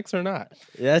rednecks or not?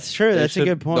 That's true. They That's a should-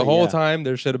 good point. The whole yeah. time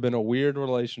there should have been a weird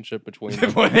relationship between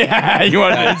them. Yeah, you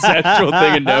want an ancestral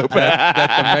thing in Nope?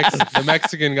 that the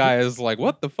Mexican guy is like,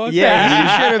 what the fuck? Yeah,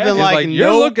 he should have been He's like, you're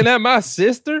nope. looking at my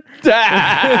sister.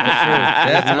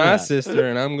 That's Yeah. my sister,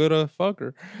 and I'm gonna fuck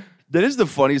her. That is the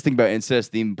funniest thing about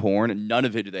incest themed porn. None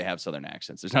of it do they have southern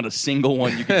accents. There's not a single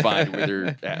one you can find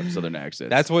where they have southern accents.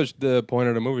 That's what the point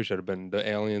of the movie should have been. The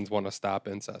aliens want to stop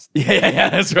incest. Yeah,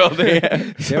 that's real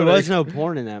thing. There was no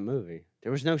porn in that movie.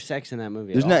 There was no sex in that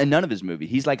movie. There's at all. in none of his movies.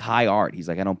 He's like high art. He's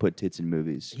like, I don't put tits in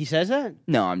movies. He says that?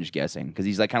 No, I'm just guessing because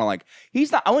he's like kind of like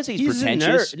he's not. I wouldn't say he's, He's a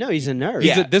pretentious. nerd. No, he's a nerd.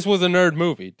 Yeah. This was a nerd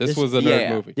movie. This was a nerd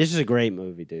yeah. movie. This is a great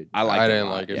movie, dude. I like. I it a didn't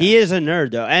lot, like it. yeah. He is a nerd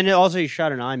though, and also he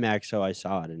shot in IMAX, so I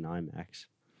saw it in IMAX.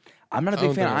 I'm not a I big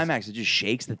don't fan of think IMAX. It just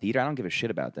shakes the theater. I don't give a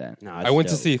shit about that. No, I went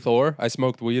to see Thor. I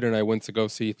smoked weed and I went to go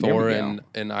see There we Thor go.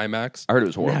 in IMAX. I heard it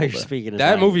was horrible. Now you're but- speaking of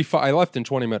That IMAX. movie, I left in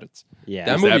 20 minutes. Yeah,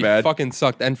 That Is that movie bad? fucking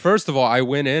sucked. And first of all, I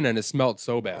went in and it smelled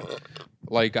so bad.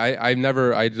 Like I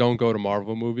don't go to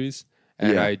Marvel movies,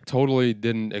 and Yeah. I totally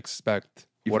didn't expect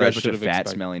You what forgot I a bunch should of have fat,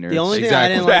 expected. smelly nerds. the only thing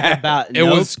Exactly. I didn't like about It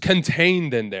Nope, was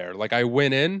contained in there. Like I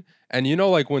went in, and you know,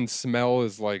 like when smell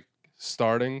is like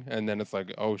starting, and then it's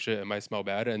like, oh shit, it might smell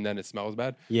bad, and then it smells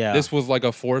bad. yeah. This was like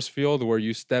a force field where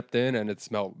you stepped in and it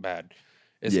smelled bad.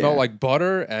 It Yeah. smelled like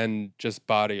butter and just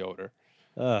body odor,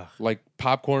 Ugh. like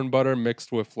popcorn butter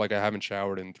mixed with like I haven't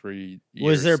showered in 3 years.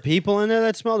 Was there people in there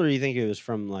that smelled, or do you think it was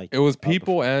from like? It was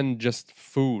people and just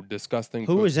food, disgusting.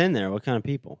 Who food. was in there? What kind of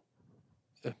people?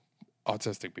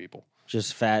 Autistic people?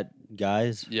 Just fat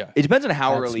guys. Yeah, It depends on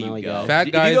how Fat, early you smelly go. guys. fat If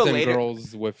you guys go and later-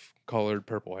 girls with colored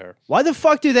purple hair. Why the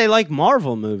fuck do they like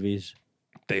Marvel movies?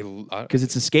 They Because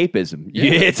it's escapism.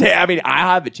 Yeah. It's, I mean, I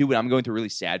have it too. When I'm going through a really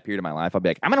sad period of my life, I'll be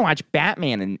like, I'm going to watch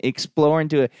Batman and explore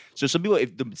into it. So some people,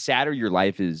 if the sadder your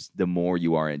life is, the more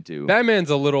you are into. Batman's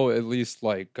a little at least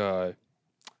like I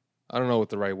don't know what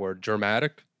the right word,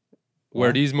 dramatic. Where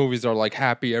What? these movies are like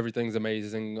happy, everything's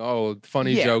amazing. Oh,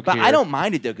 funny yeah, joke but here. I don't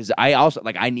mind it though because I also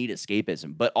like I need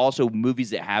escapism, but also movies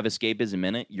that have escapism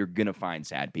in it, you're gonna find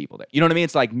sad people there. You know what I mean?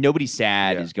 It's like nobody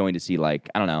sad Yeah. is going to see like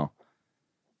I don't know,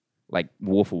 like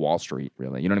Wolf of Wall Street.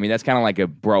 Really, you know what I mean? That's kind of like a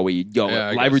bro. Yeah,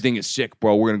 I guess. Everything is sick,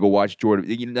 bro. We're gonna go watch Jordan.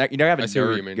 You never have a I see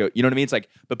what nerd you mean. go. You know what I mean? It's like,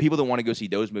 but people that want to go see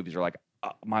those movies are like,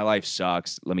 my life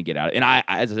sucks. Let me get out. And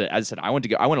as I said, I went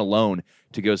alone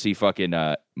to go see fucking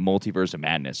Multiverse of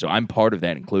Madness. So I'm part of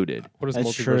that included. What is That's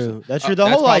multiverse? true. That's true. The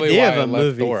That's whole probably idea why of I a left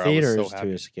movie Thor. I was theater so is to happy.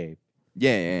 escape.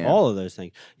 Yeah. All of those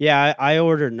things. Yeah, I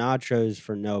ordered nachos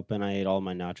for Nope, and I ate all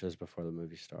my nachos before the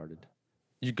movie started.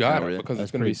 You got Oh, it really? because I it's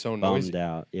was gonna be pretty so bummed noisy.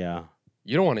 out. Yeah,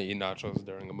 You don't want to eat nachos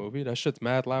during a movie. That shit's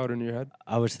mad loud in your head.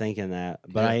 I was thinking that,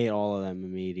 but Yeah. I ate all of them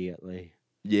immediately.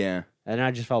 Yeah. and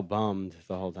I just felt bummed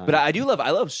the whole time. But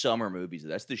I love summer movies.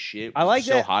 That's the shit. I like it's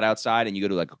so that- hot outside, and you go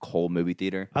to like a cold movie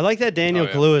theater. I like that Daniel Oh,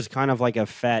 yeah. Kaluuya is kind of like a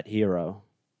fat hero.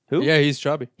 Who? Yeah, he's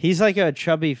chubby. He's like a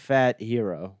chubby fat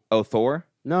hero. Oh, Thor.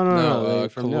 No,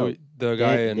 from Kalu- Nope. the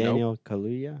guy in Nope. Daniel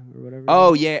Kaluuya or whatever.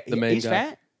 Oh yeah, The main he's guy.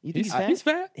 fat. You think He's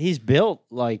fat. He's built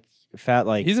like fat,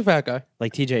 like He's a fat guy.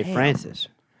 TJ Damn. Francis.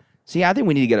 See, I think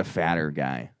we need to get a fatter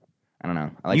guy. I don't know.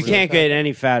 I like You really can't fat get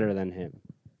any fatter than him.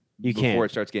 You before can't.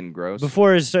 it starts getting gross.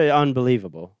 Before it's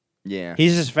unbelievable. Yeah.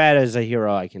 He's as fat as a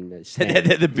hero I can stand.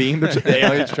 the beam, the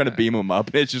alien's trying to beam him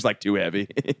up. It's just like too heavy.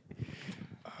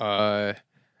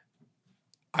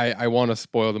 I want to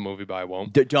spoil the movie, but I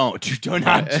won't. Do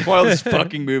not spoil this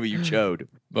fucking movie. You chode.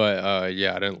 But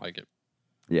yeah, I didn't like it.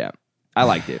 Yeah, I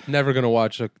liked it. Never gonna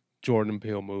watch a Jordan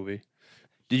Peele movie.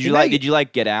 Did you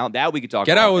like Get Out? That we could talk.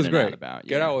 Get about Out was in and out great. about.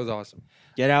 Get yeah. Out was awesome.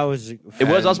 Get Out was. It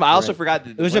was awesome. I also great. forgot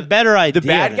that It was a better idea. the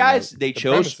bad than guys that. they The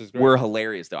premise chose is great. were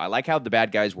hilarious though. I like how the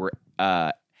bad guys were.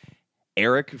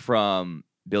 Eric from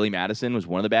Billy Madison was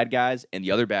one of the bad guys, and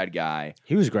the other bad guy,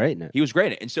 He was great in it. he was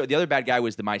great. And so the other bad guy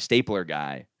was the My Stapler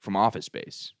guy from Office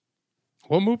Space.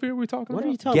 What movie are we talking What about?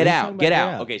 are you talking Get about? Out, He's Get talking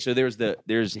about Out. Okay, so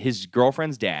there's his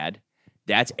girlfriend's dad.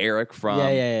 That's Eric from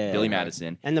Yeah, Billy yeah.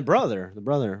 Madison. And the brother.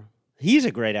 He's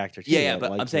a great actor too. Yeah, I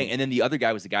but like I'm saying, him. and then the other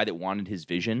guy was the guy that wanted his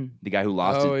vision, the guy who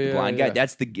lost Oh, it, the yeah, blind guy. yeah.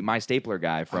 That's the My Stapler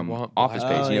guy from want Office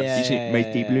Black- Space. Oh, You know, yeah, you see yeah, My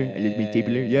yeah, Stapler, yeah, I love My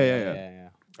Stapler. Yeah.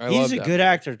 I He's love a that. good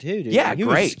actor too, dude. Yeah, he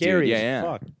great, was scary dude. as Yeah,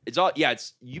 yeah. fuck. It's all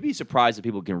it's you'd be surprised that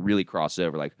people can really cross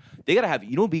over. Like they gotta have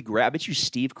I bet you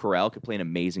Steve Carell could play an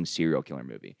amazing serial killer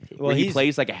movie. Well, where he he's-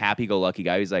 plays like a happy go lucky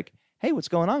guy. He's like, hey, what's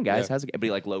going on, guys? Yeah. How's it but he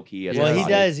like low key. Yeah. Well, he Yeah.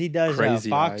 does.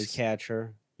 Crazy eyes.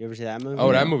 Foxcatcher. You ever see that movie?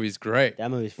 Oh, that movie's great. That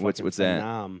movie's fucking What's that?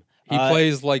 phenom. He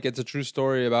plays like it's a true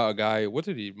story about a guy. What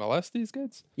did he molest these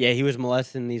kids? Yeah, he was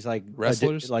molesting these like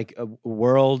Wrestlers?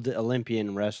 world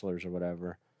Olympian wrestlers or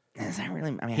whatever. Is that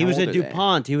really? I mean, He how was a old are they?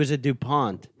 DuPont. He was a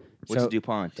DuPont. What's So, a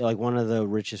DuPont? Like one of the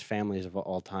richest families of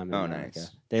all time in Oh, America.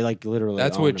 nice. They like literally.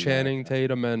 That's own with Channing America.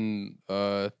 Tatum and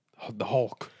the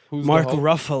Hulk. Who's Mark the Hulk?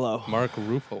 Ruffalo. Mark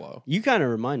Ruffalo. You kind of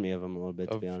remind me of him a little bit,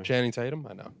 to Of be honest. Channing Tatum?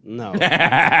 I know. No.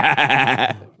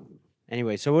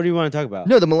 Anyway, so what do you want to talk about?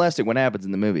 No, the molesting. What happens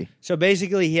in the movie? So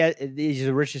basically, he's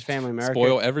the richest family in America.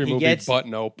 Spoil every He movie gets- but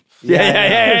Nope.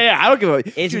 Yeah. I don't give a.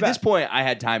 It's Dude, at about- this point, I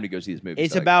had time to go see this movie.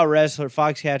 It's so, like, about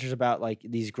Foxcatcher's about like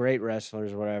these great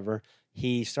wrestlers or whatever.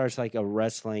 He starts like a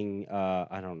wrestling.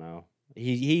 I don't know.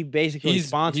 He basically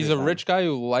sponsors. He's a them. rich guy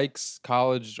who likes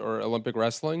college or Olympic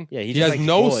wrestling. Yeah, he he just has likes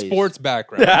no toys. sports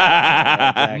background.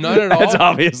 exactly. None at all. That's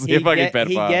obviously He, a fucking he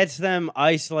pedophile. gets them,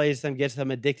 isolates them, gets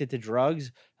them addicted to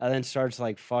drugs, and then starts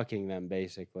like fucking them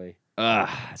basically. Ugh,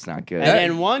 that's not good. And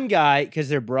then one guy, because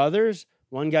they're brothers,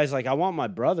 one guy's like, I want my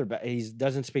brother back. He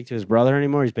doesn't speak to his brother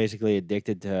anymore. He's basically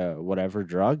addicted to whatever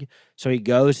drug. So he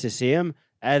goes to see him,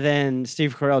 and then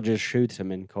Steve Carell just shoots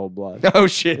him in cold blood. Oh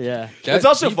shit! Yeah. It's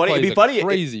also he funny. It'd be plays a funny.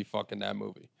 Crazy fucking that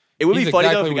movie. It would be He's funny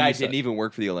though exactly if the what guy you said. didn't even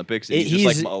work for the Olympics. And It- he's just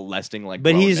he's- like molesting like.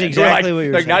 but grown he's men. exactly They're what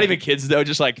you're like not saying. even kids though,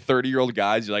 just like 30-year-old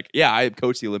guys. You're like, yeah, I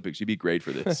coached the Olympics. You'd be great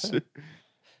for this.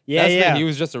 Yeah, That's the yeah. thing. He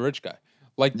was just a rich guy.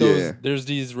 Like those, Yeah. there's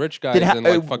these rich guys Did ha- in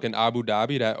like fucking Abu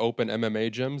Dhabi that open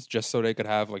MMA gyms just so they could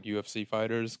have like UFC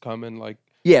fighters come and like.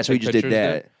 yeah, so he Take just did pictures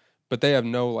there. that. But they have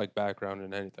no like background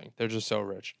in anything. They're just so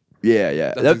rich.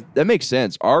 Yeah. That's That makes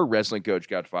sense. Our wrestling coach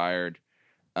got fired.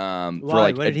 For Why?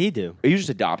 like What did he do? he was just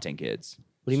adopting kids.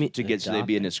 What do you mean? To get so they'd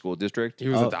be in his school district. He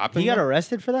was adopting. He got them?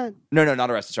 arrested for that? No, not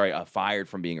arrested. Sorry, fired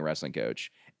from being a wrestling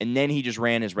coach, and then he just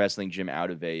ran his wrestling gym out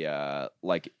of a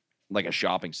like a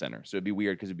shopping center. So it'd be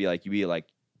weird because it'd be like you'd be like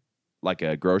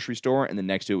a grocery store, and then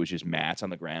next to it was just mats on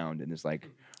the ground and this like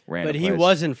random. But he place.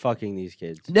 wasn't fucking these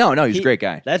kids. No, he's He- a great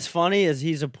guy. That's funny, as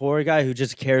he's a poor guy who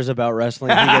just cares about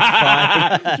wrestling. He gets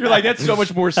fired. You're like that's so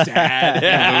much more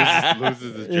sad.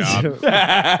 loses his job.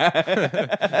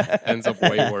 Ends up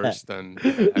way worse than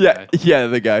that guy. yeah,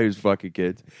 the guy who's fucking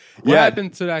kids. What yeah,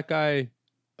 happened to that guy?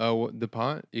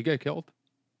 DuPont? You get killed?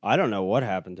 I don't know what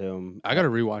happened to him. I gotta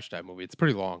rewatch that movie. It's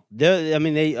pretty long. I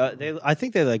mean, they. I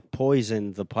think they like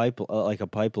poisoned the pipe, like a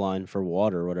pipeline for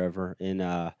water or whatever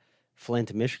in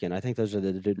Flint, Michigan. I think those are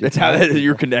the. that's how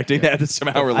you're connecting that. That's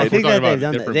somehow I related. think We're that talking they've about a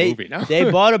done that. different They movie now.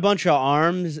 they bought a bunch of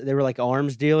arms. They were like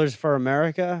arms dealers for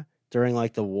America during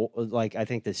like the like I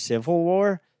think the Civil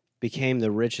War. Became the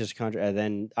richest country, and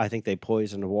then I think they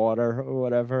poisoned water or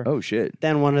whatever. Oh shit!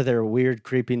 Then one of their weird,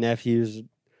 creepy nephews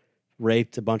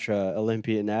raped a bunch of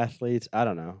Olympian athletes. I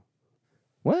don't know.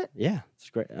 What? Yeah,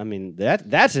 it's great. I mean,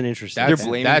 that's an interesting. That's, thing.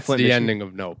 blaming that's Flint, the Michigan. ending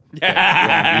of Nope.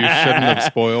 Yeah. You shouldn't have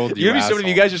spoiled. You know, You some of you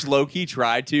asshole. guys just low key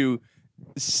tried to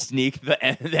sneak the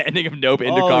ending of Nope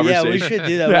into Oh, conversation. yeah, we should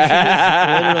do that.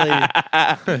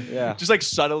 We should just literally. Yeah. Just like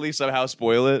subtly somehow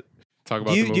spoil it. Talk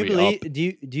about Do the you, do you movie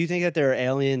believe? Up. Do you think that there are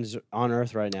aliens on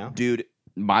Earth right now? Dude,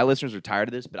 my listeners are tired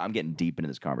of this, but I'm getting deep into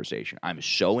this conversation. I'm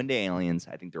so into aliens.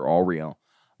 I think they're all real.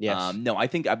 Yes. No, I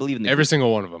believe in the Every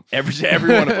single one of them. every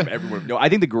one of them. Every one of them. No, I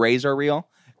think the grays are real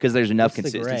because there's enough What's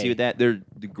the consistency gray? with that. They're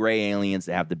the gray aliens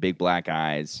that have the big black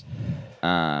eyes.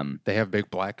 They have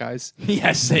big black guys.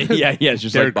 Yes, yeah, it's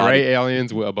just They're like body. gray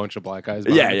aliens with a bunch of black guys.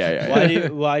 Yeah, behind them.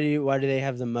 yeah. Why do they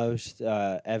have the most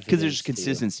evidence? Because there's to you?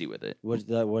 consistency with it.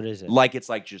 What is it? Like it's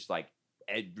like just like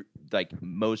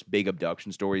most big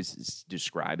abduction stories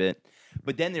describe it.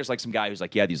 But then there's like some guy who's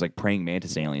like, yeah, these like praying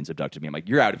mantis aliens abducted me. I'm like,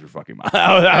 you're out of your fucking mind.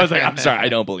 I was like, I'm sorry, I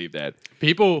don't believe that.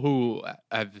 People who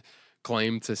have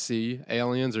claimed to see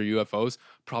aliens or UFOs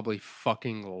probably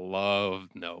fucking love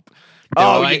Nope. They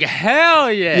Oh, were like, yeah.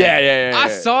 hell yeah. Yeah. I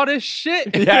saw this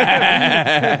shit.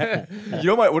 Yeah. You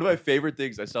know, one of my favorite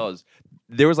things I saw is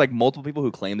there was like multiple people who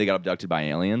claimed they got abducted by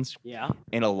aliens, yeah.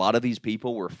 and a lot of these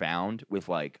people were found with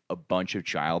like a bunch of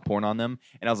child porn on them.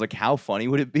 And I was like, how funny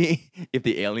would it be if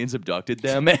the aliens abducted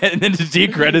them and then to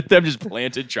decredit them, just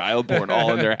planted child porn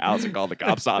all in their house and called the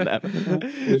cops on them?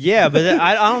 Yeah, but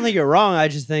I don't think you're wrong. I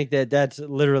just think that that's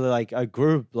literally like a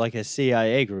group, like a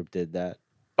CIA group did that.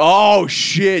 Oh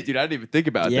shit, dude! I didn't even think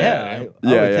about Yeah, that. I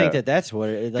Yeah, would think yeah. that's what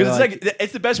it is. Because it's like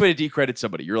it's the best way to decredit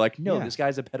somebody. You're like, no, Yeah. this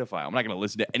guy's a pedophile. I'm not going to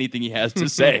listen to anything he has to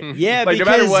say. Yeah, like no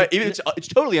matter because- what, even it's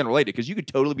totally unrelated because you could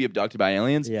totally be abducted by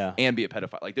aliens Yeah. and be a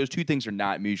pedophile. Like those two things are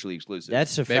not mutually exclusive.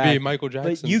 that's a Maybe fact. Michael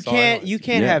Jackson. But you saw can't aliens.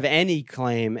 have Yeah. any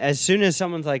claim. As soon as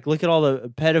someone's like, look at all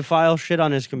the pedophile shit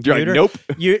on his You're computer. like, nope.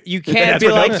 You can't That's be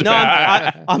what like, nope's no,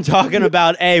 about." I'm talking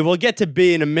about A. We'll get to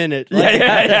B in a minute. Like,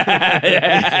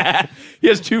 Yeah. He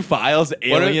has two files: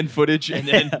 alien footage and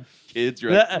then kids.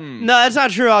 You're like, No, that's not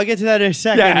true. I'll get to that in a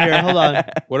second here. Hold on.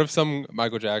 What if some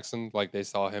Michael Jackson, like they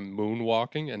saw him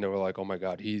moonwalking and they were like, oh my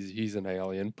God, he's an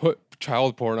alien. Put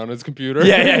child porn on his computer.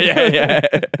 yeah.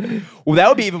 Well, that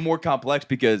would be even more complex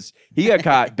because he got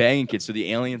caught banging kids, so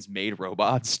the aliens made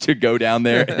robots to go down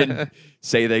there and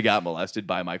say they got molested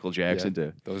by Michael Jackson. Yeah,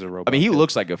 To, those are robots. I mean, he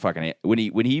looks like a fucking when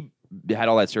he had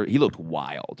all that surgery, he looked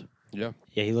wild. Yeah.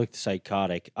 Yeah, he looked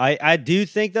psychotic. I do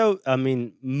think though. I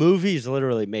mean, movies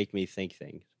literally make me think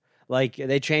things. Like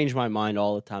they change my mind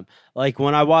all the time. Like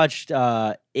when I watched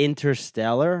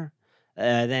Interstellar,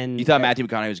 then You thought Matthew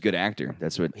McConaughey was a good actor.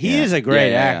 That's what He yeah. is a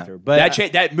great Yeah. actor, but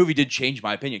that movie did change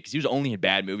my opinion because he was only in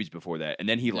bad movies before that, and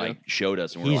then he like showed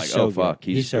us, and we we're like, he's so oh fuck,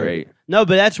 good. he's so great. good. No,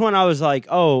 but that's when I was like,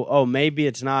 oh, maybe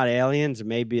it's not aliens.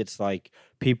 Maybe it's like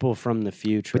people from the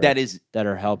future. But that is that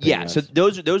are helping. yeah. us. So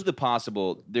those are the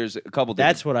possible. There's a couple.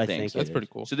 That's different what I things. think. That's it pretty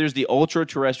is. cool. So there's the ultra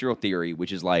terrestrial theory,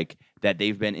 which is like that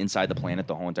they've been inside the planet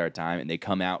the whole entire time, and they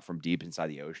come out from deep inside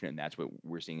the ocean, and that's what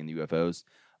we're seeing in the UFOs.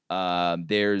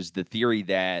 There's the theory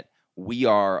that we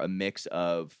are a mix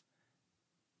of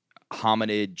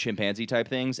hominid, chimpanzee type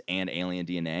things and alien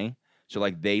DNA. So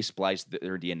like they spliced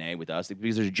their DNA with us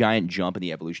because there's a giant jump in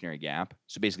the evolutionary gap.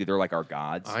 So basically, they're like our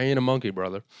gods. I ain't a monkey,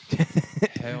 brother.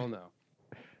 Hell no.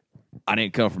 I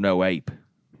didn't come from no ape.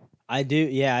 I do.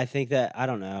 Yeah, I think that. I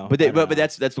don't know. But I don't know.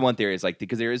 that's the one theory is like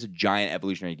because there is a giant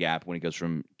evolutionary gap when it goes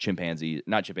from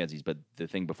not chimpanzees, but the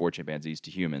thing before chimpanzees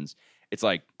to humans. It's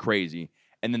like crazy.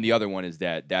 And then the other one is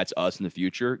that that's us in the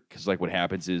future because like what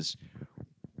happens is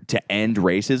to end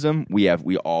racism, we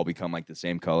all become like the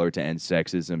same color. To end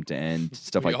sexism, to end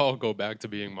stuff We like all go back to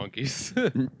being monkeys.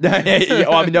 Yeah,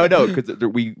 well, I mean, no, because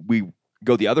we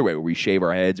go the other way where we shave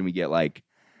our heads and we get like.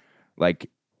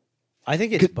 I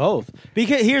think it's both.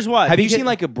 Because here's what. Have you because- seen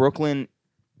like a Brooklyn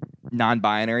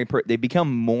non-binary? They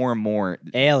become more and more.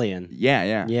 Alien? Yeah.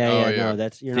 Yeah, Oh, yeah. yeah. No,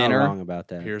 you're Thinner. not wrong about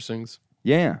that. Piercings.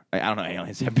 Yeah. I don't know.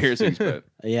 Aliens have piercings, but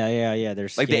Yeah.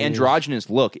 There's like the androgynous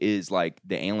look is like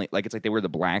the alien. Like it's like they wear the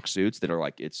black suits that are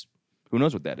like it's. Who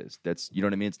knows what that is? That's you know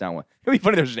what I mean. It's not one. It'd be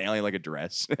funny. If there's an alien like a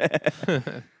dress.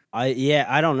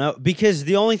 I don't know because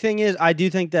the only thing is I do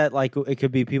think that like it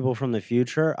could be people from the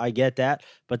future. I get that,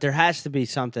 but there has to be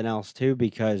something else too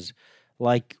because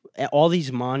like all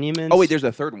these monuments. Oh wait, there's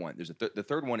a third one. There's the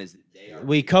third one is they are.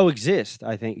 we coexist.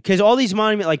 I think because all these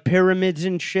monuments like pyramids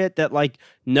and shit that like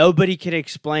nobody could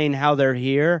explain how they're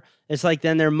here. It's like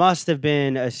then there must have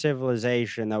been a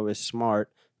civilization that was smart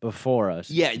before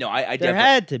us. Yeah, no, I there definitely.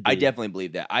 had to be. I definitely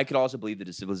believe that. I could also believe that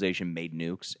a civilization made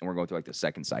nukes, and we're going through like the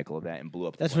second cycle of that, and blew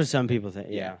up. The That's planet. what some people think.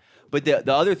 Yeah. But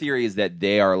the other theory is that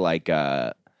they are like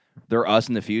they're us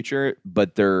in the future,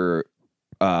 but they're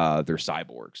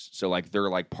cyborgs. So like they're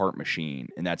like part machine,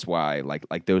 and that's why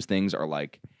like those things are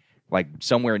like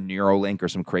somewhere Neuralink or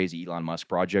some crazy Elon Musk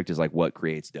project is like what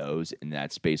creates those, and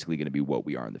that's basically going to be what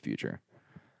we are in the future.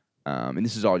 And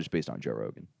this is all just based on Joe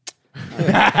Rogan.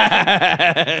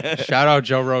 Shout out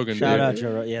Joe Rogan. Shout dude. out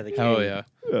Joe. Yeah, the king. Hell yeah.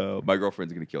 My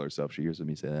girlfriend's gonna kill herself. She hears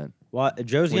me say that. What?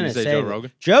 Joe's When you gonna say save Joe us.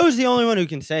 Rogan? Joe's the only one who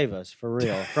can save us for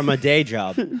real from a day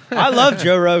job. I love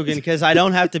Joe Rogan because I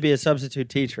don't have to be a substitute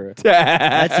teacher.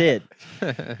 That's it.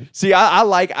 See, I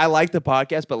like the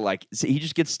podcast, but like see, he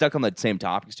just gets stuck on the same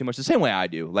topics too much. The same way I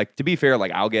do. Like to be fair,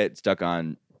 like I'll get stuck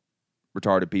on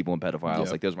retarded people and pedophiles.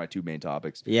 Yeah. Like those are my two main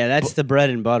topics. Yeah, that's the bread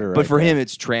and butter. But right for there. him,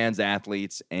 it's trans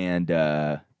athletes and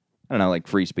I don't know, like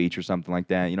free speech or something like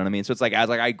that. You know what I mean? So it's like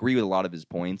I agree with a lot of his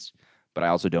points, but I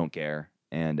also don't care.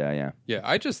 And yeah, Yeah,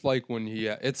 I just like when he.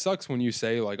 It sucks when you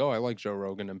say like, "Oh, I like Joe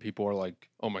Rogan," and people are like,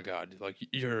 "Oh my god, like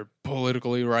you're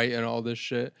politically right and all this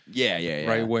shit, yeah.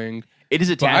 right wing." It is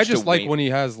But attached. I just to like Wayne- when he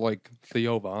has like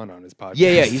Theo Vaughn on his podcast.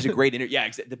 Yeah, he's a great yeah.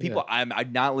 The people Yeah.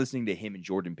 I'm not listening to him and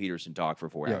Jordan Peterson talk for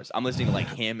 4 Yeah. hours. I'm listening to like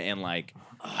him and like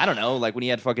I don't know, like when he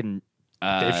had fucking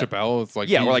Dave Chappelle. It's like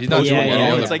yeah, or like he's not Post doing Yeah, any yeah,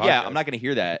 Malone. other It's like yeah, podcasts. I'm not gonna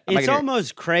hear that. I'm not It's gonna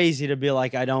almost crazy to be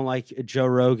like, I don't like Joe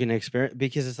Rogan experience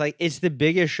because it's like it's the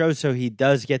biggest show, so he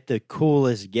does get the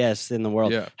coolest guests in the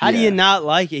world. Yeah. How do Yeah. you not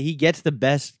like it? He gets the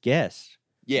best guests.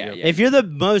 yeah, Yep. yeah. If you're the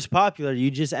most popular, you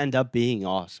just end up being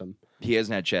awesome. He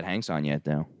hasn't had Chet Hanks on yet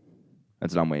though.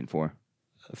 That's what I'm waiting for.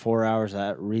 4 hours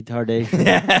at retardation.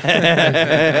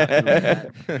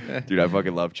 Dude, I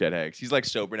fucking love Chet Hanks. He's like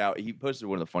sober now. He posted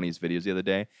one of the funniest videos the other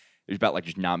day. It was about like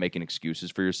just not making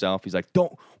excuses for yourself. He's like,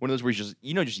 don't one of those where he's just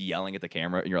just yelling at the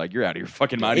camera and you're like, you're out of your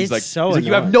fucking mind. He's It's like, so he's like,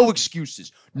 you have annoying.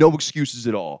 no excuses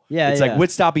at all. Yeah, it's yeah. like,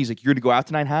 what's stopping? He's like, you're gonna go out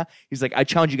tonight, huh? He's like, I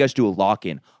challenge you guys to do a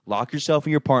lock-in. Lock yourself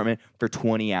in your apartment for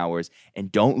 20 hours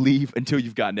and don't leave until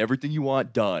you've gotten everything you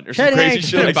want done or some Chet crazy Hanks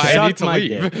shit like But suck I that. need to my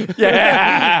leave. dick.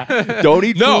 Yeah, don't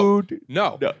eat No. food.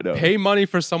 No. No. Pay money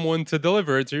for someone to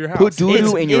deliver it to your house. Put doo-doo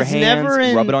It's- in your it's never hands,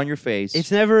 in- rub it on your face.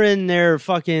 It's never in their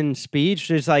fucking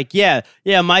speech. It's like, yeah,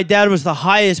 my dad was the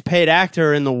highest paid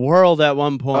actor in the world at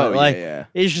one point. Oh, yeah, like, yeah.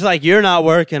 it's just like, you're not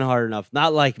working hard enough.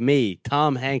 Not like me,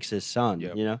 Tom Hanks' son,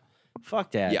 Yep. you know?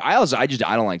 Fuck that. Yeah, I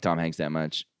don't like Tom Hanks that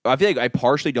much. I feel like I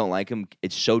partially don't like him.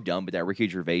 It's so dumb, but that Ricky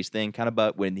Gervais thing kind of.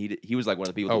 But when he was like one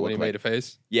of the people. Oh, that when he looked made like, a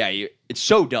face. yeah, it's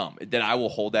so dumb that I will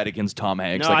hold that against Tom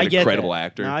Hanks, No, I like an get incredible that.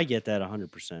 actor. No, I get that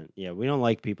 100%. Yeah, we don't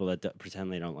like people that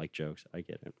pretend they don't like jokes. I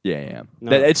get it. yeah.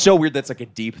 No. It's so weird. That's like a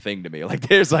deep thing to me. Like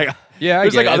there's like Yeah, I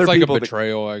There's, get like, it. other It's like a people that-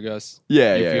 betrayal, I guess.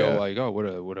 Yeah, you yeah, feel yeah. like, oh,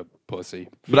 what a pussy.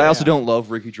 But I also Yeah. don't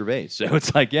love Ricky Gervais, so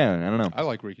it's like I don't know. I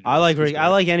like Ricky. I like Gervais. Rick. I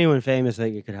like anyone famous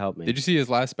that could help me. Did you see his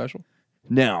last special?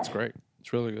 No, It's great.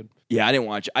 It's really good. yeah, I didn't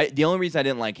watch. The only reason I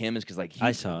didn't like him is because like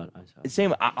I saw it. It's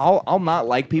same. I'll not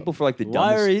like people for like the Why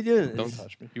dumbest. are you doing this? Don't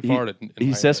touch me. You He- farted. In He's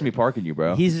my Sesame ear. Parking you,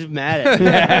 bro. He's mad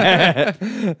at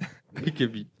me. He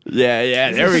give you.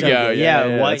 yeah. There we so go. good. Yeah,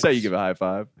 Yeah, that's how you whites. give a high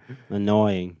five.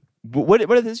 Annoying. But what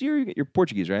is this? You're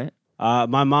Portuguese, right?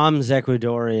 My mom's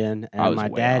Ecuadorian I and was my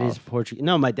way dad off. is Portuguese.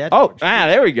 No, my dad's Oh, Portuguese.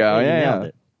 there we go. you Yeah, nailed yeah.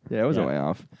 it. Yeah, it was a Yeah. way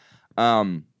off.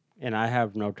 And I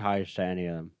have no ties to any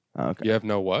of them. Okay. You have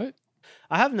no what?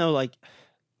 I have no like.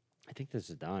 I think this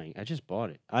is dying. I just bought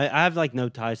it. I have like no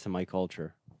ties to my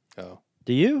culture. Oh,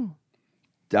 Do you?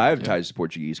 I have Yeah. ties to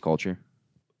Portuguese culture.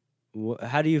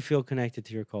 How do you feel connected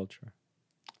to your culture?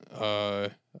 I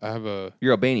have a.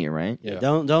 You're Albanian, right? Yeah.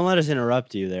 Don't let us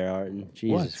interrupt you there, Arden.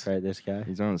 Jesus What? Christ, this guy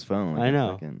He's on his phone. I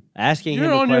know. fucking- asking You're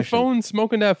him a on your question. phone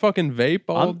smoking that fucking vape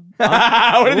all.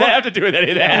 what did that have to do with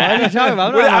anything? What are you talking about?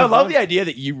 I'm What- not on I my love phone. the idea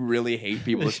that you really hate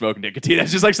people that smoke nicotine.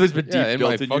 That's just like something that's been Yeah, deep in built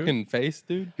my in you. fucking face,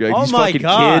 dude. You're like, Oh these my fucking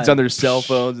God. kids on their cell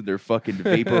phones and their fucking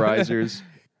vaporizers.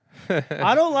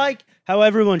 I don't like how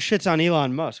everyone shits on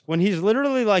Elon Musk when he's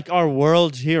literally like our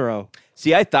world's hero.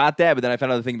 See, I thought that, but then I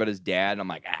found out the thing about his dad, and I'm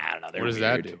like, I don't know. They're What does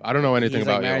weird. that do? I don't know anything He's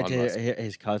about like married Elon Musk. to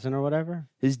his cousin or whatever.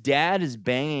 His dad is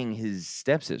banging his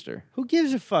stepsister. Who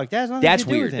gives a fuck? That has nothing That's to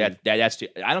do weird. with him. That's too,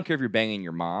 I don't care if you're banging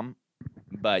your mom,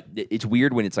 but it's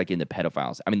weird when it's like in the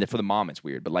pedophiles. I mean, for the mom, it's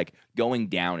weird, but like going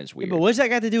down is Yeah, weird. but what's that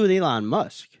got to do with Elon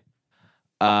Musk?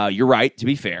 You're right. To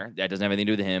be fair, that doesn't have anything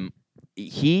to do with him.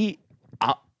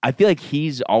 I feel like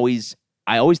he's always.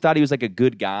 I always thought he was like a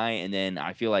good guy, and then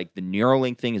I feel like the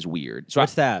Neuralink thing is weird. So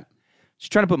What's that? He's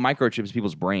trying to put microchips in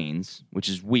people's brains, which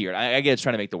is weird. I get it's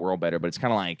trying to make the world better, but it's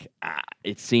kind of like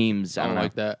it seems. I don't know.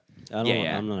 like that.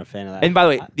 Yeah. I'm not a fan of that. And by the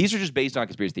way, these are just based on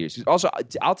conspiracy theories. Also,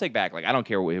 I'll take back. Like, I don't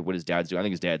care what his dad's doing. I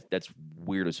think his dad. That's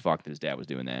weird as fuck that his dad was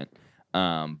doing that.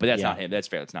 But that's Yeah. not him. That's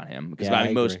fair. That's not him. Because Yeah, I mean,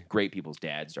 I most agree. great people's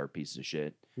dads are pieces of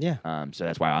shit. Yeah, So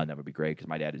that's why I'll never be great because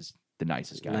my dad is the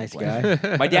nicest guy. on nice the planet.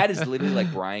 guy. My dad is literally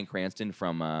like Bryan Cranston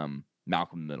from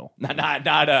Malcolm in the Middle.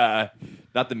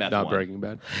 Not the meth Not one. Breaking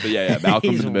Bad. But yeah,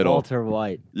 Malcolm He's in the Middle. Walter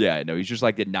White. Yeah, no, he's just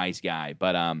like the nice guy.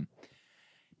 But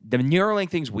the Neuralink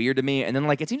thing's weird to me. And then,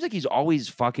 like, it seems like he's always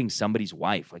fucking somebody's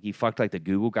wife. Like, he fucked, like, the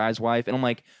Google guy's wife. And I'm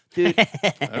like, dude, I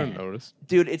didn't notice.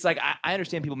 dude, it's like, I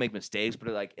understand people make mistakes, but,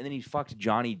 like, and then he fucked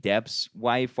Johnny Depp's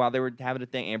wife while they were having a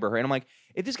thing, Amber Heard. And I'm like,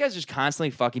 if this guy's just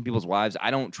constantly fucking people's wives, I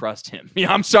don't trust him. You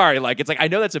know, I'm sorry. Like, it's like, I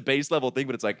know that's a base level thing,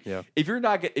 but it's like, Yeah. if you're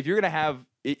going to have,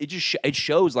 it just, it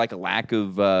shows, like, a lack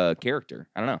of character.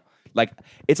 I don't know. Like,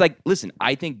 it's like, listen,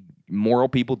 I think moral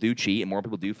people do cheat and moral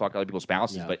people do fuck other people's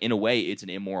spouses, Yeah. but in a way, it's an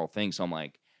immoral thing. So I'm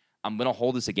like, I'm gonna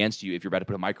hold this against you if you're about to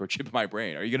put a microchip in my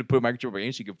brain. Are you gonna put a microchip in my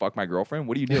brain so you can fuck my girlfriend?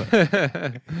 What are you doing?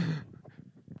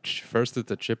 First,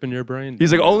 it's a chip in your brain.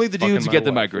 He's like, then only the fucking dudes my get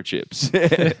the wife. microchips.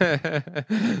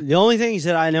 The only things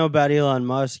that I know about Elon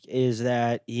Musk is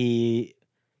that he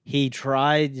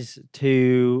tries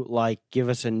to like give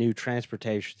us a new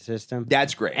transportation system,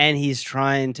 That's great. and he's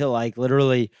trying to like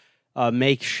literally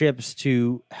make ships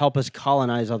to help us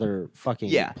colonize other fucking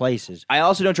Yeah. places. I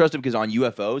also don't trust him because on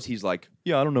UFOs, he's like,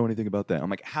 yeah, I don't know anything about that. I'm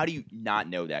like, how do you not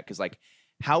know that? Because like,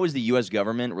 how is the U.S.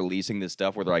 government releasing this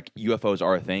stuff where they're like, UFOs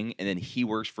are a thing, and then he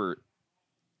works for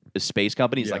a space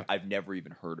company? He's Yeah. like, I've never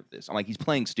even heard of this. I'm like, he's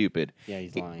playing stupid. Yeah,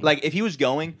 he's lying. Like, if he was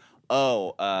going,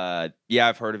 yeah,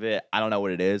 I've heard of it. I don't know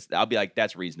what it is. I'll be like,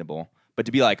 that's reasonable. But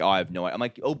to be like, oh, I have no idea. I'm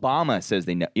like, Obama says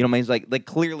they know. You know what I mean? It's like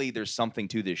clearly there's something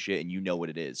to this shit and you know what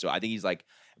it is. So I think he's like,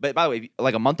 but by the way,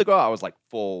 like a month ago, I was like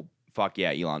full fuck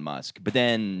yeah, Elon Musk. But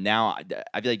then now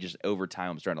I feel like just over time,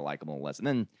 I'm starting to like him a little less. And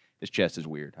then his chest is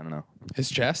weird. I don't know. His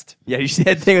chest. Yeah, you see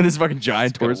that thing on this fucking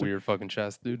giant He's got a torso? weird fucking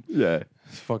chest, dude. Yeah.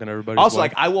 He's fucking everybody. Also,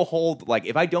 like, I will hold, like,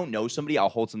 if I don't know somebody, I'll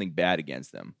hold something bad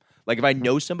against them. Like, if I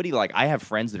know somebody, like, I have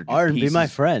friends that are just Arden, be my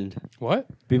pieces. friend. what?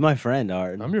 Be my friend,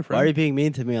 Arden. I'm your Why are friend. you being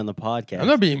mean to me on the podcast? I'm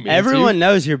not being mean. Everyone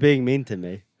knows you're being mean to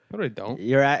me. But I don't.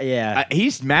 You're at yeah.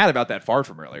 He's mad about that fart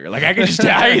from earlier. Like I can just,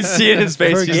 I can see it in his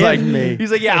face. He's Forgive like, me.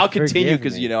 yeah, I'll continue Forgive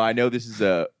because me. you know I know this is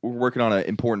we're working on an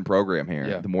important program here,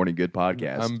 Yeah. the Morning Good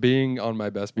podcast. I'm being on my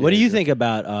best behavior. What do you think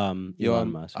about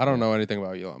Elon Musk? I don't know anything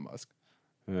about Elon Musk.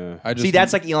 I just See,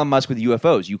 that's like Elon Musk with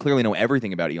UFOs. You clearly know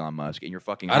everything about Elon Musk, and you're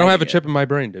fucking. I don't have a hiding chip in my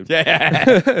brain, dude. it.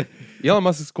 Yeah, Elon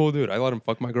Musk is a cool dude. I let him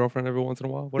fuck my girlfriend every once in a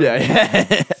while. yeah.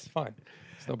 Whatever. It's fine.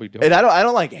 It's no big deal. And I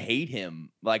don't like hate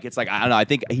him. Like it's like I don't know. I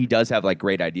think he does have like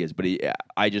great ideas, but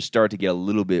I just start to get a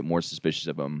little bit more suspicious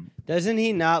of him. Doesn't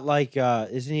he not like?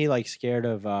 Isn't he like scared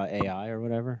of AI or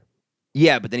whatever?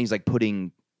 Yeah, but then he's like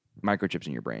putting microchips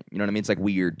in your brain. You know what I mean? It's like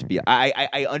weird to be.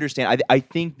 I understand. I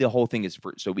think the whole thing is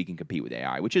so we can compete with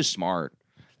AI, which is smart.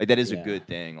 Like that is a Yeah. good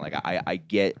thing. Like I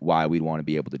get why we'd want to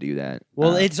be able to do that.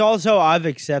 Well, it's also I've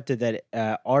accepted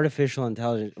that artificial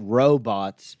intelligence,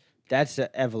 robots, that's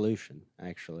evolution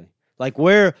actually. Like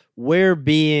we're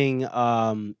being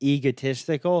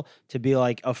egotistical to be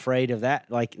like afraid of that.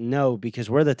 Like no, because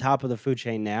we're the top of the food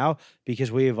chain now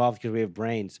because we evolved because we have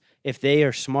brains. If they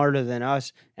are smarter than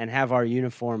us and have our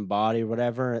uniform body or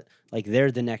whatever, like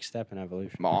they're the next step in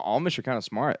evolution. Amish are kind of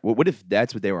smart. What if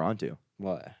that's what they were onto?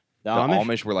 What? The The Amish?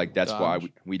 Amish were like, that's The why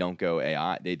Amish. we don't go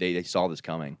AI. They saw this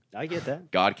coming. I get that.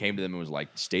 God came to them and was like,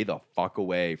 stay the fuck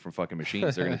away from fucking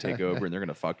machines. They're gonna take over and they're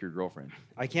gonna fuck your girlfriend.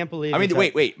 I can't believe. I mean, it's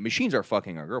a- wait. Machines are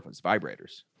fucking our girlfriends.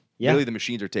 Vibrators. Yeah, Literally, the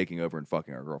machines are taking over and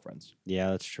fucking our girlfriends.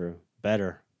 yeah, that's true.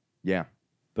 Better, Yeah.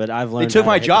 but I've They learned. took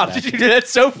how my to hit job. the back. That's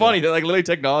so funny. They're like literally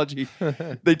technology.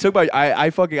 They took my.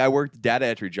 I worked data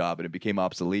entry job and it became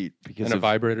obsolete because and a of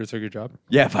vibrator took your job.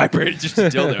 yeah, vibrator just a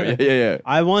dildo. Yeah.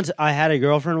 I had a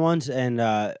girlfriend once, and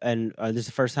this is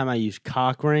the first time I used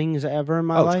cock rings ever in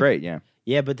my Oh, life. it's great. Yeah.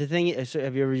 Yeah, but the thing is, so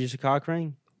have you ever used a cock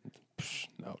ring?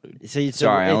 No, dude. So it's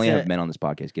Sorry, I only it's have men on this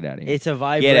podcast. Get out of here. It's a outta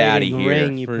vibrating here.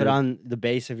 ring you For- put on the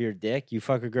base of your dick. You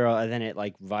fuck a girl, and then it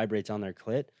like vibrates on their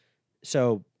clit.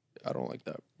 So I don't like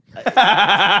that.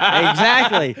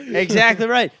 exactly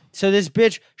right. So this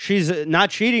bitch, she's not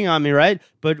cheating on me, right?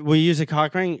 But we use a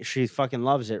cock ring. She fucking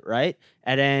loves it, right?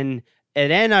 And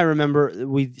then I remember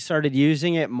we started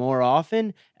using it more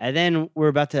often. And then we're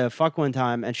about to fuck one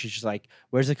time, and she's just like,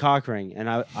 "Where's the cock ring?" And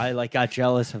I like got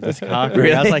jealous of this cock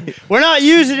ring. I was like, "We're not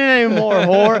using it anymore,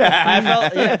 whore." I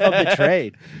felt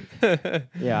betrayed.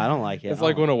 Yeah, I don't like it. It's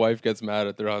like when a wife gets mad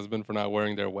at their husband for not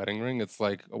wearing their wedding ring. It's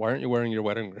like, why aren't you wearing your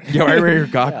wedding ring? yeah, why are your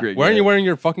cock Yeah. ring? Why aren't you wearing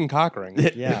your fucking cock ring?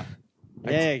 yeah, I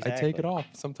exactly. I take it off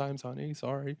sometimes, honey.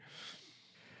 Sorry.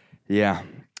 Yeah.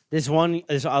 This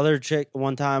other chick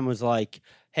one time was like,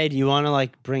 "Hey, do you want to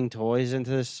like bring toys into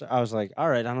this?" I was like, "All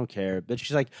right, I don't care." But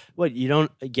she's like, "What? You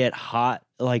don't get hot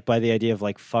like by the idea of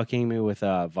like fucking me with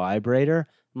a vibrator?"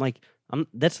 I'm like,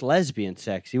 that's lesbian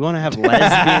sex. You want to have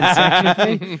lesbian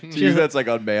sex with me?" To you, that's like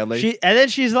unmanly. And then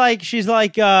she's like,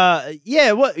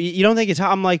 "Yeah, what? You don't think it's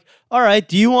hot?" I'm like, "All right,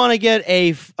 do you want to get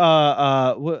a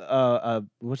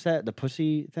what's that? The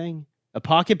pussy thing?" A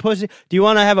pocket pussy? Do you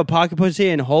want to have a pocket pussy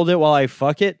and hold it while I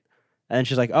fuck it? And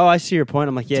she's like, "Oh, I see your point."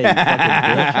 I'm like, "Yeah,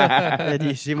 you fucking bitch." Do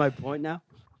you see my point now?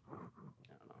 I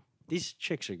don't know. These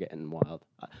chicks are getting wild.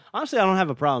 Honestly, I don't have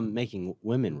a problem making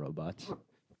women robots.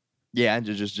 Yeah,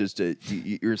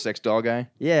 you're a sex doll guy.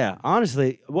 Yeah,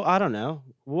 honestly, well, I don't know.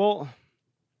 Well,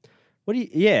 what do you?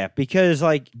 Yeah, because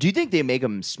like, Do you think they make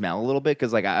them smell a little bit?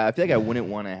 Because like I feel like I wouldn't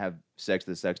want to have sex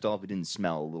with a sex doll if it didn't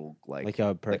smell a little like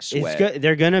it's sweat.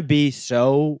 they're gonna be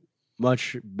so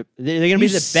much. They're gonna be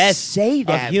the best. Say of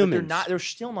that, but humans. they're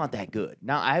still not that good.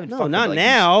 Now I haven't. No, fucked not with, like,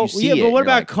 now. You see Yeah, it, but what you're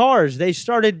about like- cars? They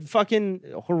started fucking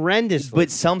horrendous. But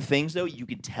some things though, you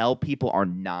could tell people are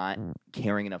not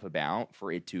caring enough about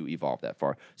for it to evolve that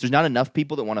far. So there's not enough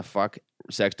people that want to fuck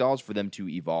sex dolls for them to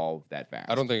evolve that fast.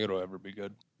 I don't think it'll ever be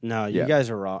good. No, you Yeah.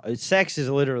 guys are wrong. Sex is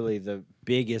literally the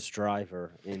biggest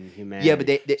driver in humanity. Yeah, but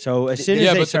they so as soon as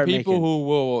Yeah, they but the start people making, who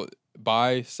will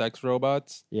buy sex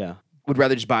robots, yeah, would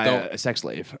rather just buy Don't- a sex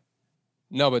slave.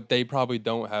 no, but they probably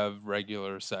don't have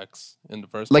regular sex in the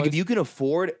first Like place. if you can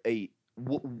afford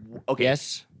okay,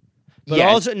 yes, but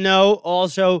yes.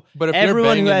 also but if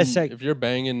everyone you're who banging, has sex. if you're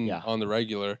banging Yeah. on the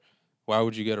regular, why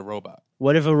would you get a robot?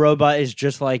 What if a robot is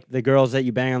just like the girls that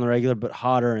you bang on the regular, but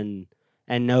hotter and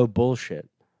no bullshit?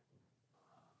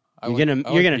 You're gonna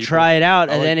people. try it out,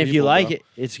 I and like then if you people, like bro. it,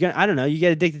 it's gonna. I don't know. You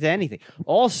get addicted to anything.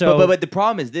 Also, But the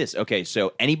problem is this. Okay,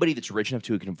 so anybody that's rich enough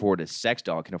to can afford a sex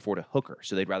doll can afford a hooker.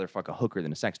 So they'd rather fuck a hooker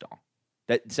than a sex doll.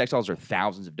 That sex dolls are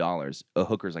thousands of dollars. A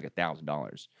hooker is like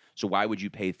 $1,000. So why would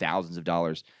you pay thousands of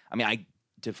dollars? I mean,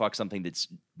 to fuck something that's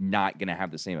not gonna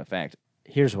have the same effect.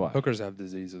 here's why. Hookers have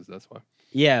diseases. That's why.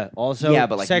 Yeah. Also, Yeah,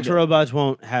 but, like, sex no- robots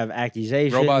won't have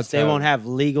accusations. Robots they have- won't have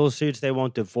legal suits. They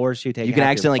won't divorce you. You can half your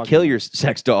accidentally fucking- kill your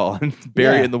sex doll and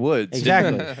bury Yeah, it in the woods.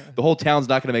 Exactly. The whole town's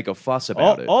not gonna make a fuss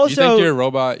about it. Do you think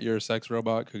Also, your sex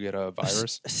robot could get a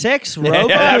virus? sex Yeah, robot.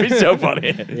 that'd be so funny.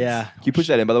 Yeah. Can you push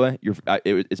that in, by the way?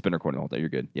 It's been recording the whole day. You're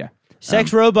good. Yeah.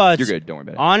 Sex robots. You're good. Don't worry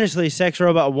about it. Honestly, sex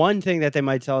robot. One thing that they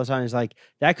might tell us on is like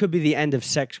that could be the end of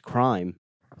sex crime.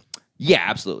 Yeah,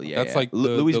 absolutely. Yeah, That's yeah. like the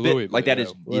Louis Louis like that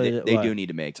video. is they What? do need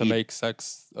to make To make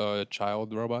sex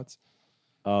child robots?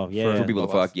 Oh yeah. for yeah. people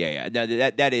to robots. fuck. Yeah, yeah.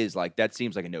 That is like that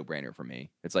seems like a no brainer for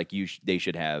me. It's like they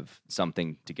should have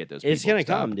something to get those. It's people gonna to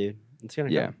stop. come, dude. It's gonna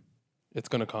Yeah. come. It's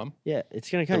gonna come. Yeah,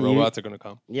 it's gonna The come. You- robots are gonna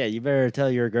come. yeah, you better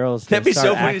tell your girls. That'd be so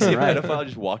start funny to see a acting right. pedophile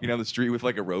just walking down the street with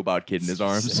like a robot kid in his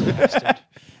arms.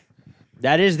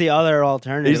 That is the other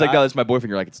alternative. He's like, no, that's my boyfriend.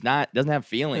 You're like, it's not. Doesn't have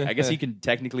feeling. I guess he can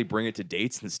technically bring it to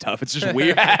dates and stuff. It's just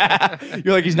weird.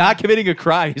 You're like, he's not committing a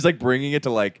crime. He's like bringing it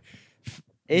to like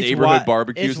neighborhood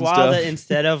barbecues It's and wild stuff. that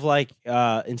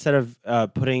instead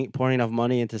of pouring enough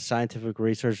money into scientific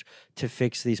research to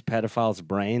fix these pedophiles'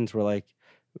 brains,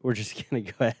 we're just gonna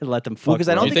go ahead and let them fuck. 'cause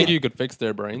I Do don't you think think you could fix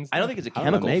their brains? I don't think it's a I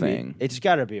don't know, chemical maybe. thing. It's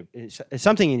got to be it's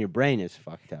something in your brain is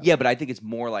fucked up. Yeah, but I think it's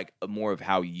more like more of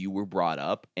how you were brought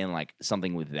up and like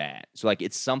something with that. So like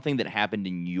it's something that happened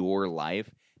in your life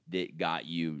that got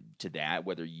you to that,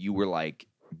 whether you were like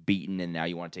beaten and now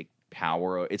you want to take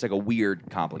power. It's like a weird,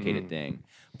 complicated thing.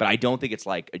 But I don't think it's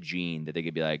like a gene that they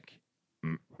could be like,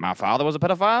 my father was a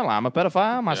pedophile, I'm a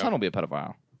pedophile, my Yeah. son will be a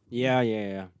pedophile.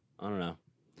 Yeah.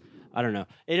 I don't know.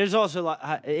 It is also like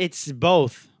it's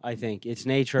both. I think it's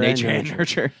nature Nature and and nurture.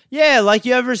 nurture. Yeah, like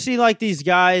you ever see like these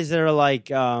guys that are like,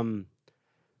 oh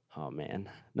man,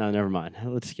 no, never mind.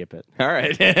 Let's skip it. All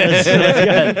right. Let's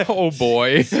go. Oh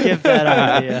boy. Skip that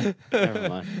idea. Never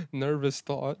mind. Nervous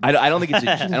thought. I don't think it's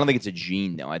I don't think it's a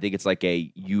gene though. I think it's like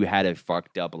you had a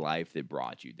fucked up life that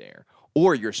brought you there,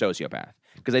 or you're a sociopath.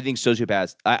 Because I think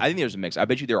sociopaths. I think there's a mix. I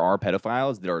bet you there are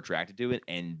pedophiles that are attracted to it,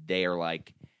 and they are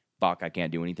like, "Fuck, I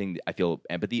can't do anything." I feel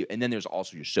empathy, and then there's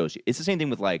also your It's the same thing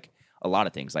with like a lot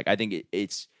of things. Like I think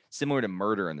it's similar to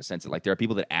murder in the sense that like there are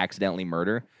people that accidentally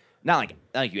murder. Not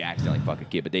like you accidentally fuck a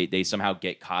kid, but they somehow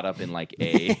get caught up in like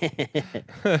a.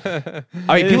 I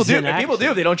mean, people It's do. an People do. accident.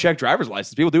 If they don't check driver's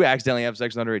license, people do accidentally have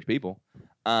sex with underage people.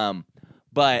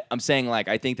 But I'm saying like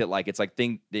I think that like it's like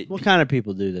thing that What kind of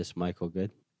people do this, Michael?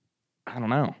 Good. I don't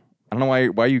know. I don't know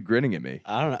why are you grinning at me?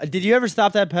 I don't know. Did you ever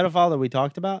stop that pedophile that we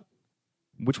talked about?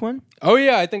 Which one? Oh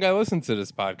yeah, I think I listened to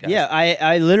this podcast. Yeah,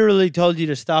 I literally told you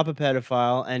to stop a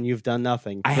pedophile, and you've done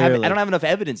nothing. I clearly. don't have enough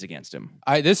evidence against him.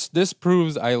 This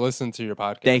proves I listen to your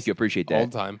podcast. Thank you, appreciate all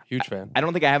that. the time. Huge fan. I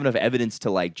don't think I have enough evidence to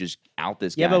like just out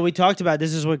this guy. Yeah, but we talked about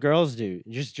this is what girls do.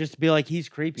 Just be like he's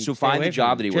creepy. so Stay find away the from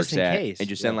job him, that he just works in at case. and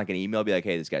just send Yeah. like an email, be like,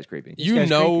 hey, this guy's creepy. You guy's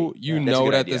know, creepy. you Yeah. That's a know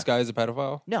good that idea. this guy is a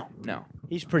pedophile. No.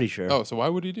 He's pretty sure. Oh, so why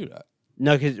would he do that?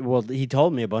 No, because he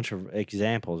told me a bunch of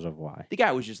examples of why. The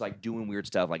guy was just like doing weird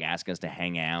stuff, like asking us to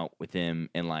hang out with him,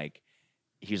 and like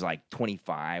he was like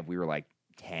 25. We were like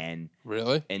 10.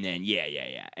 Really? And then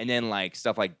yeah. And then like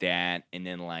stuff like that. And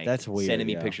then like That's weird, sending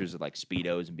me yeah. pictures of like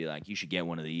Speedos and be like, you should get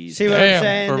one of these. See what I'm Damn,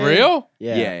 saying? for dude? real?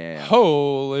 Yeah.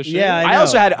 Holy shit. Yeah, I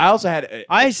also had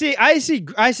I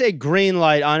say green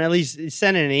light on at least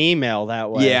sending an email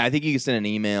that way. yeah, I think you can send an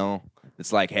email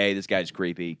that's like, hey, this guy's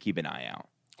creepy. Keep an eye out.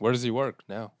 Where does he work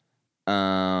now?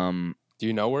 Do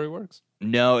you know where he works?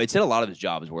 No, it said a lot of his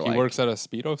jobs were He like works at a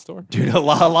Speedo store? dude, a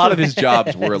lot of his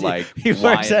jobs were like He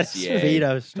works at a YMCA,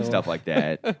 Speedo store. stuff like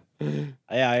that.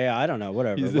 Yeah, I don't know.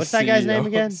 Whatever. He's the What's that guy's CEO name of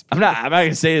again? I'm not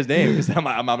gonna say his name because I'm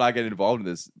not getting involved in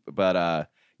this. But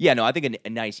yeah, no, I think a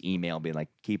nice email being like,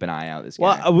 keep an eye out. This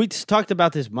guy. Well, we talked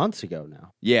about this months ago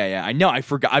now. Yeah, I know. I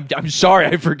forgot. I'm sorry,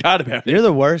 I forgot about it. You're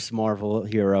the worst Marvel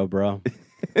hero, bro.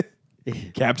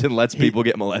 Captain lets people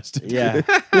get molested. Yeah.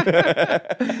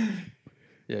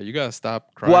 Yeah, you gotta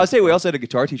stop crying. Well, I'll say we also had a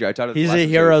guitar teacher. I taught him. He's a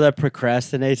hero that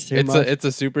procrastinates too much. it's a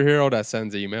superhero that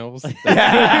sends emails. It's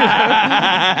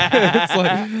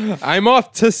like, I'm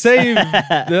off to save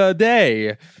the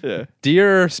day. Yeah.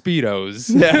 Dear Speedos,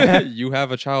 Yeah. you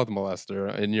have a child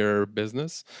molester in your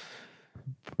business.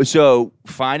 So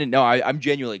fine and no, I'm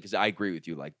genuinely because I agree with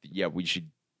you. Like, yeah, we should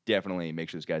definitely make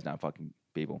sure this guy's not fucking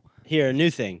people. Here, a new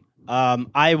thing.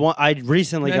 I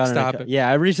recently Next got in a, topic.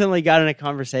 I recently got in a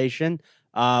conversation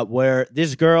where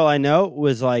this girl I know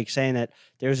was like saying that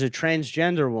there was a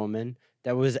transgender woman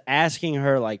that was asking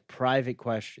her like private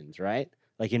questions, right?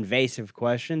 Like invasive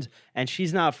questions, and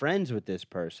she's not friends with this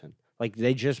person. Like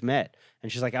they just met,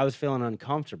 and she's like, I was feeling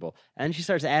uncomfortable, and she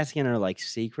starts asking her like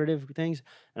secretive things,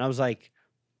 and I was like,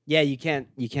 yeah, you can't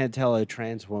tell a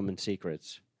trans woman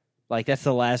secrets. Like that's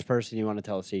the last person you want to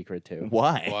tell a secret to.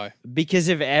 Why? Why? Because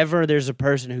if ever there's a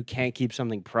person who can't keep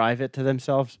something private to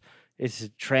themselves, it's a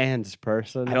trans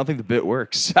person. I don't think the bit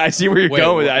works. I see where you're Wait,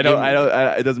 going with it. what- I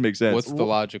don't. It doesn't make sense. What's the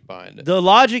logic behind it? The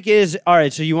logic is, all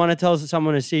right, so you want to tell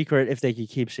someone a secret if they could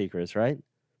keep secrets, right?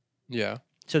 Yeah.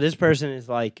 So this person is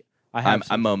like,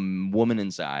 I'm a woman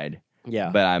inside, yeah.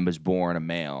 but I was born a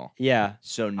male. Yeah.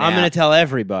 So now I'm going to tell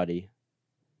everybody.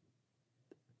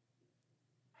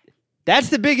 That's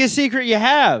the biggest secret you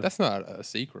have. That's not a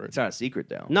secret. it's not a secret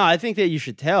though. No, I think that you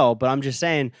should tell, but I'm just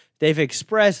saying they've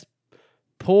expressed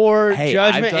poor Hey,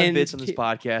 judgment. I've done and bits on this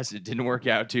podcast. It didn't work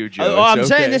out too, Joe. Oh, I'm It's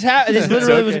saying okay. this happened. This It's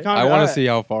literally was a okay. I conversation. want to see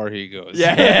how far he goes.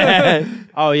 Yeah.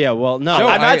 Oh yeah, well no, Joe,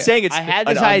 I'm not saying it's. I had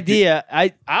an this undo- idea. I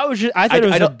thought it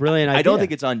was a brilliant idea. I don't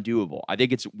think it's undoable. I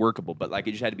think it's workable, but like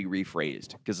it just had to be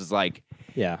rephrased because it's like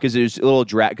yeah. because there's a little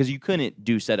drag because you couldn't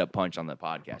do setup punch on the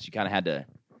podcast. You kind of had to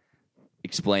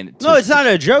explain it. No, it's not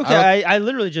a joke. I I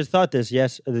literally just thought this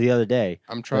the other day.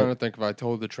 I'm trying to think if I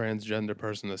told the transgender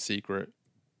person a secret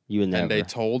You would never. and they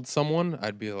told someone,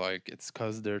 I'd be like, it's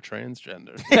because they're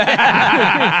transgender.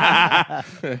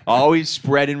 Always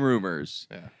spreading rumors.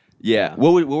 Yeah. Yeah.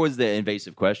 What was the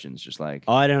invasive questions? Just like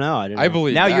Oh, I don't know. I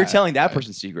believe now you're that. telling that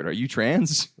person's secret. Are you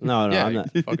trans? No, Yeah, I'm not.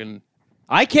 fucking.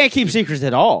 I can't keep secrets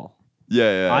at all.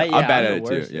 Yeah. I- yeah, I'm bad I'm at the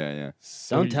it worst. too. Yeah.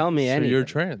 So Don't tell me so anything. You're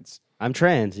trans. I'm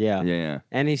trans. Yeah. Yeah.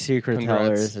 Any secret Congrats.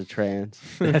 teller is a trans.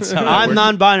 That's how it I'm works.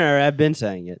 non-binary. I've been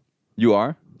saying it. You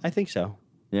are? I think so.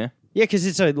 Yeah? Yeah, because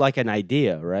it's like an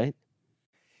idea, right?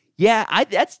 Yeah,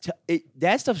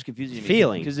 that stuff's confusing to me.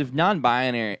 Feeling. Because if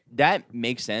non-binary, that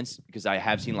makes sense because I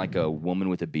have seen like a woman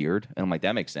with a beard, and I'm like,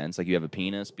 that makes sense. Like you have a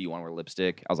penis, but you want to wear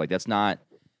lipstick. I was like, that's not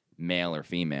male or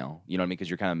female. You know what I mean? Because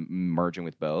you're kind of merging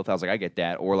with both. I was like, I get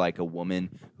that. Or like a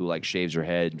woman who like shaves her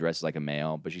head and dresses like a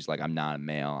male, but she's like, I'm not a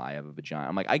male. I have a vagina.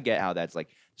 I'm like, I get how that's like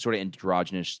sort of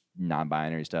androgynous,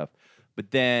 non-binary stuff. But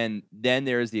then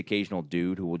there is the occasional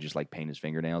dude who will just like paint his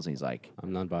fingernails, and he's like,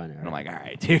 I'm non-binary. and I'm like, all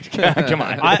right, dude, come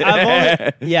on.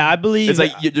 I believe. It's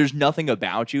like there's nothing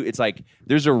about you. It's like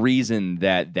there's a reason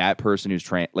that person who's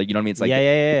trans, like you know what I mean. It's like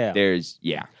yeah. There's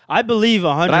I believe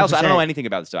 100%. But I don't know anything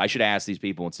about this stuff. I should ask these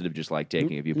people instead of just like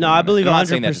taking a view. No, I believe I'm not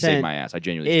saying that to 100% save my ass. I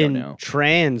genuinely just in don't know.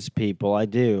 trans people. I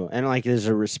do, and like there's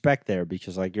a respect there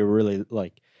because like you're really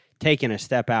like taking a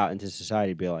step out into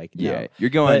society to be like, no. Yeah, you're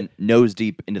going nose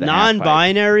deep into the half pipe.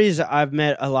 Non-binaries, I've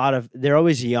met a lot of. They're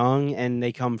always young and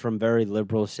they come from very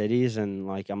liberal cities, and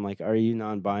like I'm like, are you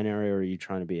non-binary or are you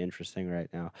trying to be interesting right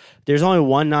now? There's only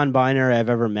one non-binary I've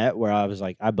ever met where I was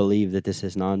like, I believe that this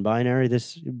is non-binary.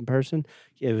 This person,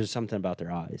 it was something about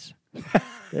their eyes,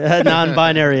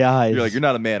 non-binary eyes. You're like, you're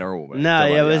not a man or a woman. No,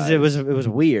 It's yeah, all about it was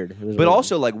weird. It was But weird.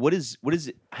 also, like, what is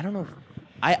it? I don't know.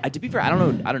 I to be fair, I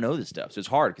don't know this stuff, so it's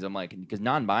hard because I'm like, because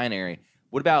non-binary.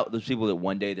 What about those people that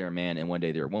one day they're a man and one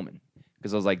day they're a woman?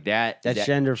 Because I was like, that's that,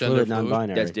 gender fluid, fluid?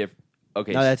 non-binary. that's different.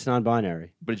 Okay, No, that's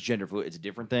non-binary. but it's gender fluid. It's a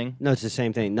different thing. No, it's the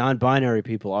same thing. Non-binary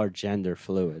people are gender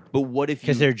fluid But what if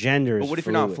because you? their gender is But what if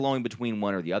you're not fluid. flowing between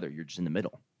one or the other? You're just in the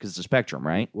middle because it's a spectrum,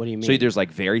 right? What do you mean? So there's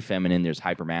like very feminine, there's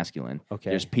hyper masculine. Okay.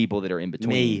 There's people that are in between.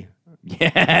 Me.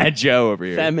 Yeah, Joe over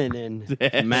here. Feminine,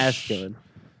 masculine.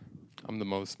 I'm the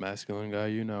most masculine guy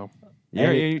you know. Yeah,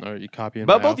 Are you copying?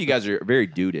 but my both of you guys are very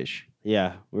dude-ish.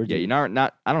 Yeah, we're. Yeah, you're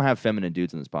not. I don't have feminine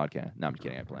dudes in this podcast. No, I'm just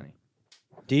kidding. I have plenty.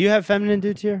 Do you have feminine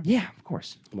dudes here? Yeah, of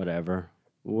course. Whatever.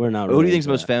 We're not. Who do you really think's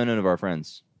the most into feminine of our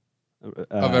friends? that.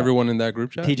 Of everyone in that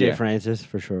group chat. TJ Yeah. Francis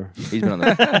for sure. He's been on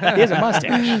the. He has a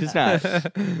mustache. It's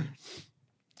not.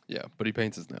 Yeah, but he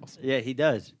paints his nails. Yeah, he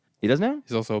does. He does now.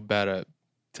 He's also bad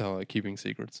at keeping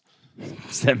secrets.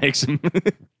 So that makes him.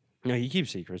 No, he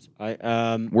keeps secrets.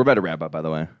 We're about to wrap up, by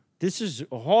the way. This is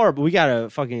horrible. We gotta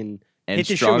fucking And hit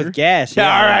this stronger? shit with gas.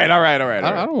 Yeah. All right.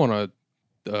 I don't want to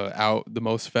out the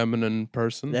most feminine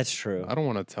person. That's true. I don't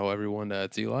want to tell everyone that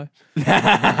it's Eli.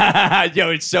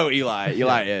 Yo, it's so Eli.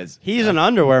 Eli is. He's an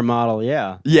underwear model.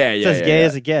 Yeah, Yeah, it's yeah. as gay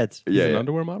as it gets. He's Yeah, an yeah.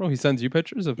 underwear model. He sends you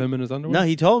pictures of him in his underwear. No,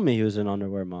 he told me he was an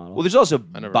underwear model. Well, there's also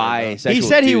I never read that. bisexual. He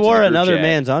said he dudes in wore the group another chat.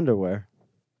 man's underwear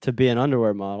to be an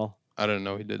underwear model. I didn't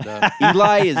know he did that.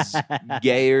 Eli is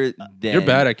gayer than. You're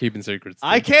bad at keeping secrets.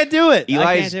 I dude. can't do it. Eli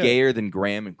I is can't do it. gayer than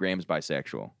Graham, and Graham's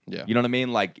bisexual. Yeah. You know what I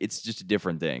mean? Like, it's just a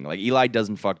different thing. Like, Eli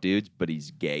doesn't fuck dudes, but he's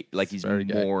gay. Like, he's Very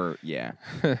gay. more, yeah.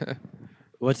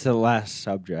 What's the last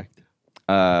subject?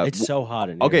 It's so hot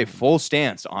in here. Okay, full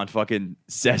stance on fucking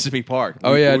Sesame Park.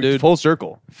 Oh, yeah, dude. Full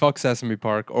circle. Fuck Sesame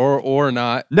Park or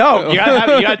not. No, you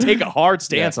gotta take a hard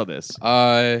stance on this.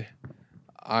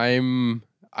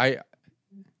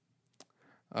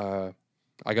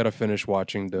 I gotta finish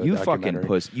watching the You documentary. fucking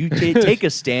puss. You take a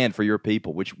stand for your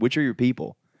people. Which are your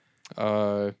people?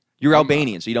 You're I'm-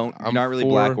 Albanian, so you're I'm not really for-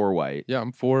 black or white. Yeah,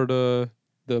 I'm for the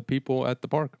people at the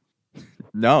park.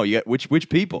 No, you got which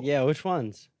people? Yeah, which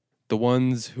ones? The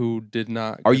ones who did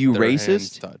not. Are get you their hands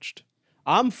racist? touched.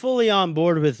 I'm fully on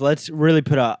board with let's really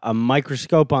put a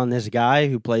microscope on this guy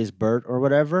who plays Bert or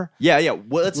whatever. Yeah.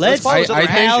 Well, let's Let's follow his other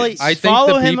tally, actions. I think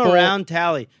follow the him people- around,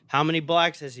 tally. How many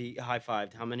blacks has he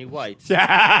high-fived? How many whites? Keep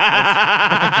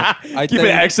an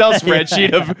think- Excel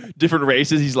spreadsheet of different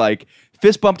races. He's like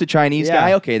fist bump to Chinese Yeah.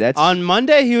 guy. Okay, that's On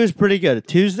Monday, he was pretty good.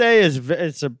 Tuesday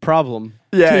it's a problem.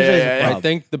 Yeah, Tuesday's yeah, a yeah. problem. I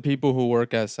think the people who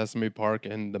work at Sesame Park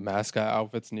in the mascot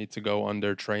outfits need to go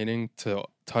under training to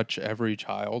touch every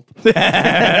child.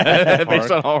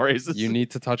 based on all races. You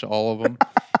need to touch all of them.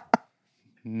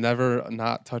 Never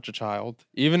not touch a child,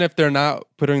 even if they're not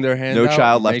putting their hand No out.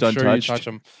 child left make sure you untouched. touch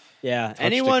them. Yeah, Touch the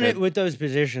anyone kid. with those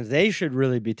positions, they should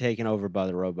really be taken over by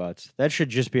the robots. That should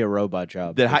just be a robot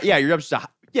job. yeah, you're just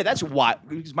yeah. That's why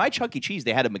because my Chuck E. Cheese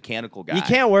they had a mechanical guy. You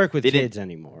can't work with They didn't- kids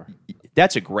anymore.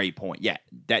 That's a great point. Yeah,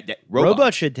 that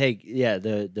Robots should take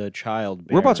the child.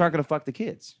 bear. robots aren't going to fuck the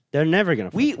kids. They're never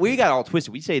gonna. We got all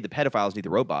twisted. We say the pedophiles need the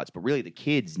robots, but really the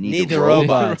kids need the the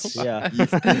robots. robots. Yeah, You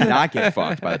do not get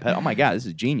fucked by the ped. Oh my god, this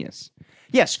is genius.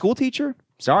 Yeah, school teacher.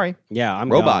 Sorry, yeah. I'm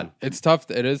robot. gone. It's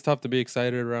tough. It is tough to be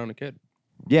excited around a kid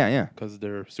Yeah. because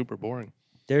they're super boring.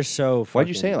 They're so. Why'd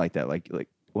you say it fucking like that? Like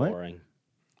what? boring.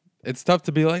 It's tough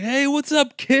to be like, "Hey, what's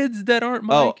up, kids that aren't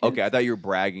my Oh, kids?" okay. I thought you were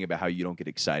bragging about how you don't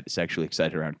get sexually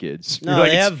excited arid kids. No, You're like,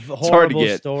 they it's- have it's hard to horrible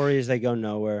get. stories. They go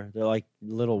nowhere. They're like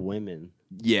little women.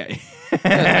 Yeah.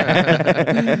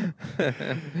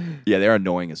 Yeah, they're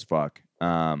annoying as fuck.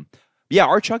 Yeah,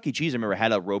 our Chuck E. Cheese, I remember,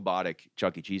 had a robotic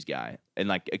Chuck E. Cheese guy. And,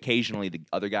 like, occasionally the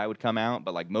other guy would come out,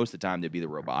 but, like, most of the time, there'd be the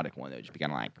robotic one. They'd just be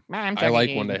kind of like, I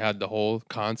like when they had the whole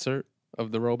concert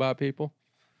of the robot people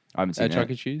I haven't seen at that. Chuck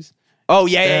E. Cheese. Oh,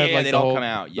 yeah, They yeah, had, yeah. like, They'd the all whole- come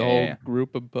out. The Yeah, whole yeah.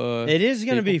 group of. It is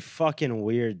gonna people. be fucking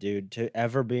weird, dude, to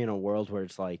ever be in a world where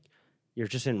it's like you're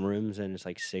just in rooms and it's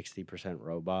like 60%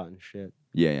 robot and shit.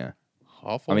 Yeah, yeah.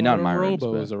 Awful I mean, not lot in my of rooms,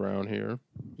 robos but- around here.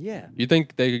 Yeah, You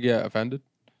think they could get offended?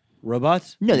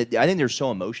 robots. No, I think they're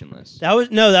so emotionless. That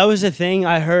was a thing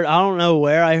I heard. I don't know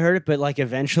where I heard it, but like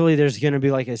eventually there's gonna be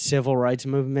like a civil rights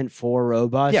movement for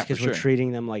robots Yeah, for because we're sure.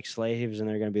 treating them like slaves and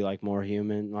they're gonna be like more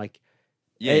human. Like,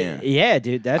 Yeah, yeah,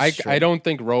 dude. That's true. I don't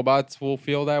think robots will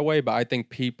feel that way, but I think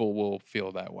people will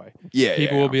feel that way. yeah.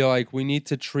 People will be like, we need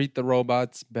to treat the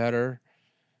robots better.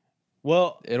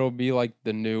 Well, It'll be like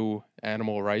the new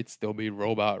animal rights. There'll be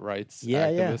robot rights Yeah,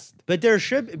 yeah. activists. but there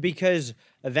should because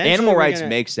eventually Animal we're rights gonna-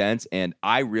 make sense, and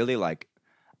I really like.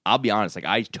 I'll be honest, like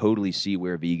I totally see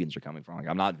where vegans are coming from. Like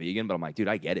I'm not vegan, but I'm like, dude,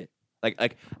 I get it.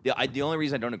 Like the only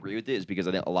reason I don't agree with it is because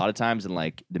I think a lot of times in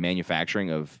like the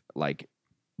manufacturing of like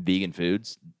vegan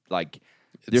foods, like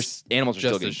there's animals are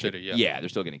still just getting as killed. shitty, yeah. They're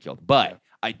still getting killed. But Yeah.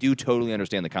 I do totally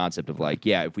understand the concept of like,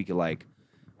 yeah, if we could like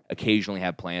occasionally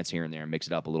have plants here and there and mix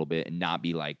it up a little bit and not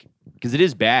be like, because it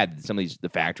is bad some of these the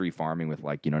factory farming with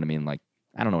like, you know what I mean? Like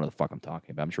I don't know what the fuck I'm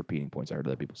talking about. I'm just repeating points I heard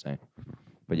other people say.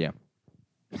 But yeah.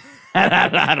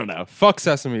 I don't know. Fuck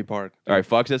Sesame Park. All right,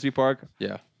 fuck Sesame Park.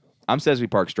 Yeah. I'm Sesame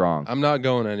Park strong. I'm not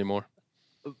going anymore.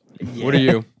 Yeah. What are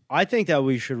you? I think that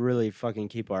we should really fucking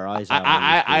keep our eyes out.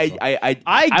 on these people. I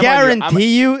I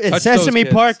guarantee you, at Touch those Sesame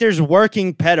kids. Park, there's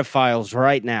working pedophiles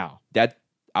right now. that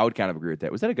I would kind of agree with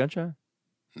that. Was that a gunshot?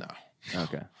 No.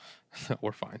 Okay.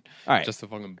 We're fine. All right. Just a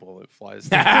fucking bullet flies.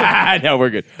 No, we're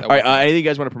good. That All right. was- Anything you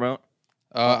guys want to promote?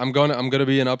 I'm gonna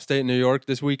be in upstate New York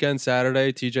this weekend,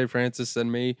 Saturday. TJ Francis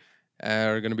and me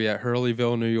are gonna be at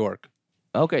Hurleyville, New York.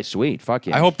 Okay, sweet. Fuck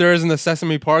yeah. I hope there isn't a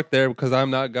Sesame Park there because I'm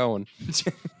not going.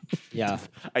 Yeah.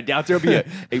 I doubt there'll be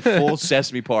a full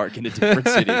Sesame Park in a different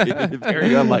city.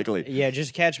 Very unlikely. Yeah,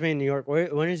 just catch me in New York.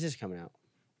 When is this coming out?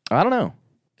 I don't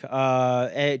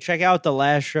know. Check out The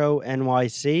Last Show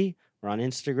NYC. We're on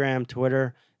Instagram,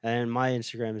 Twitter, and my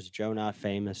Instagram is Joe Not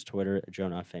Famous. Twitter, Joe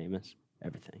Not Famous.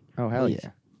 Everything. Oh hell Please.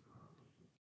 yeah.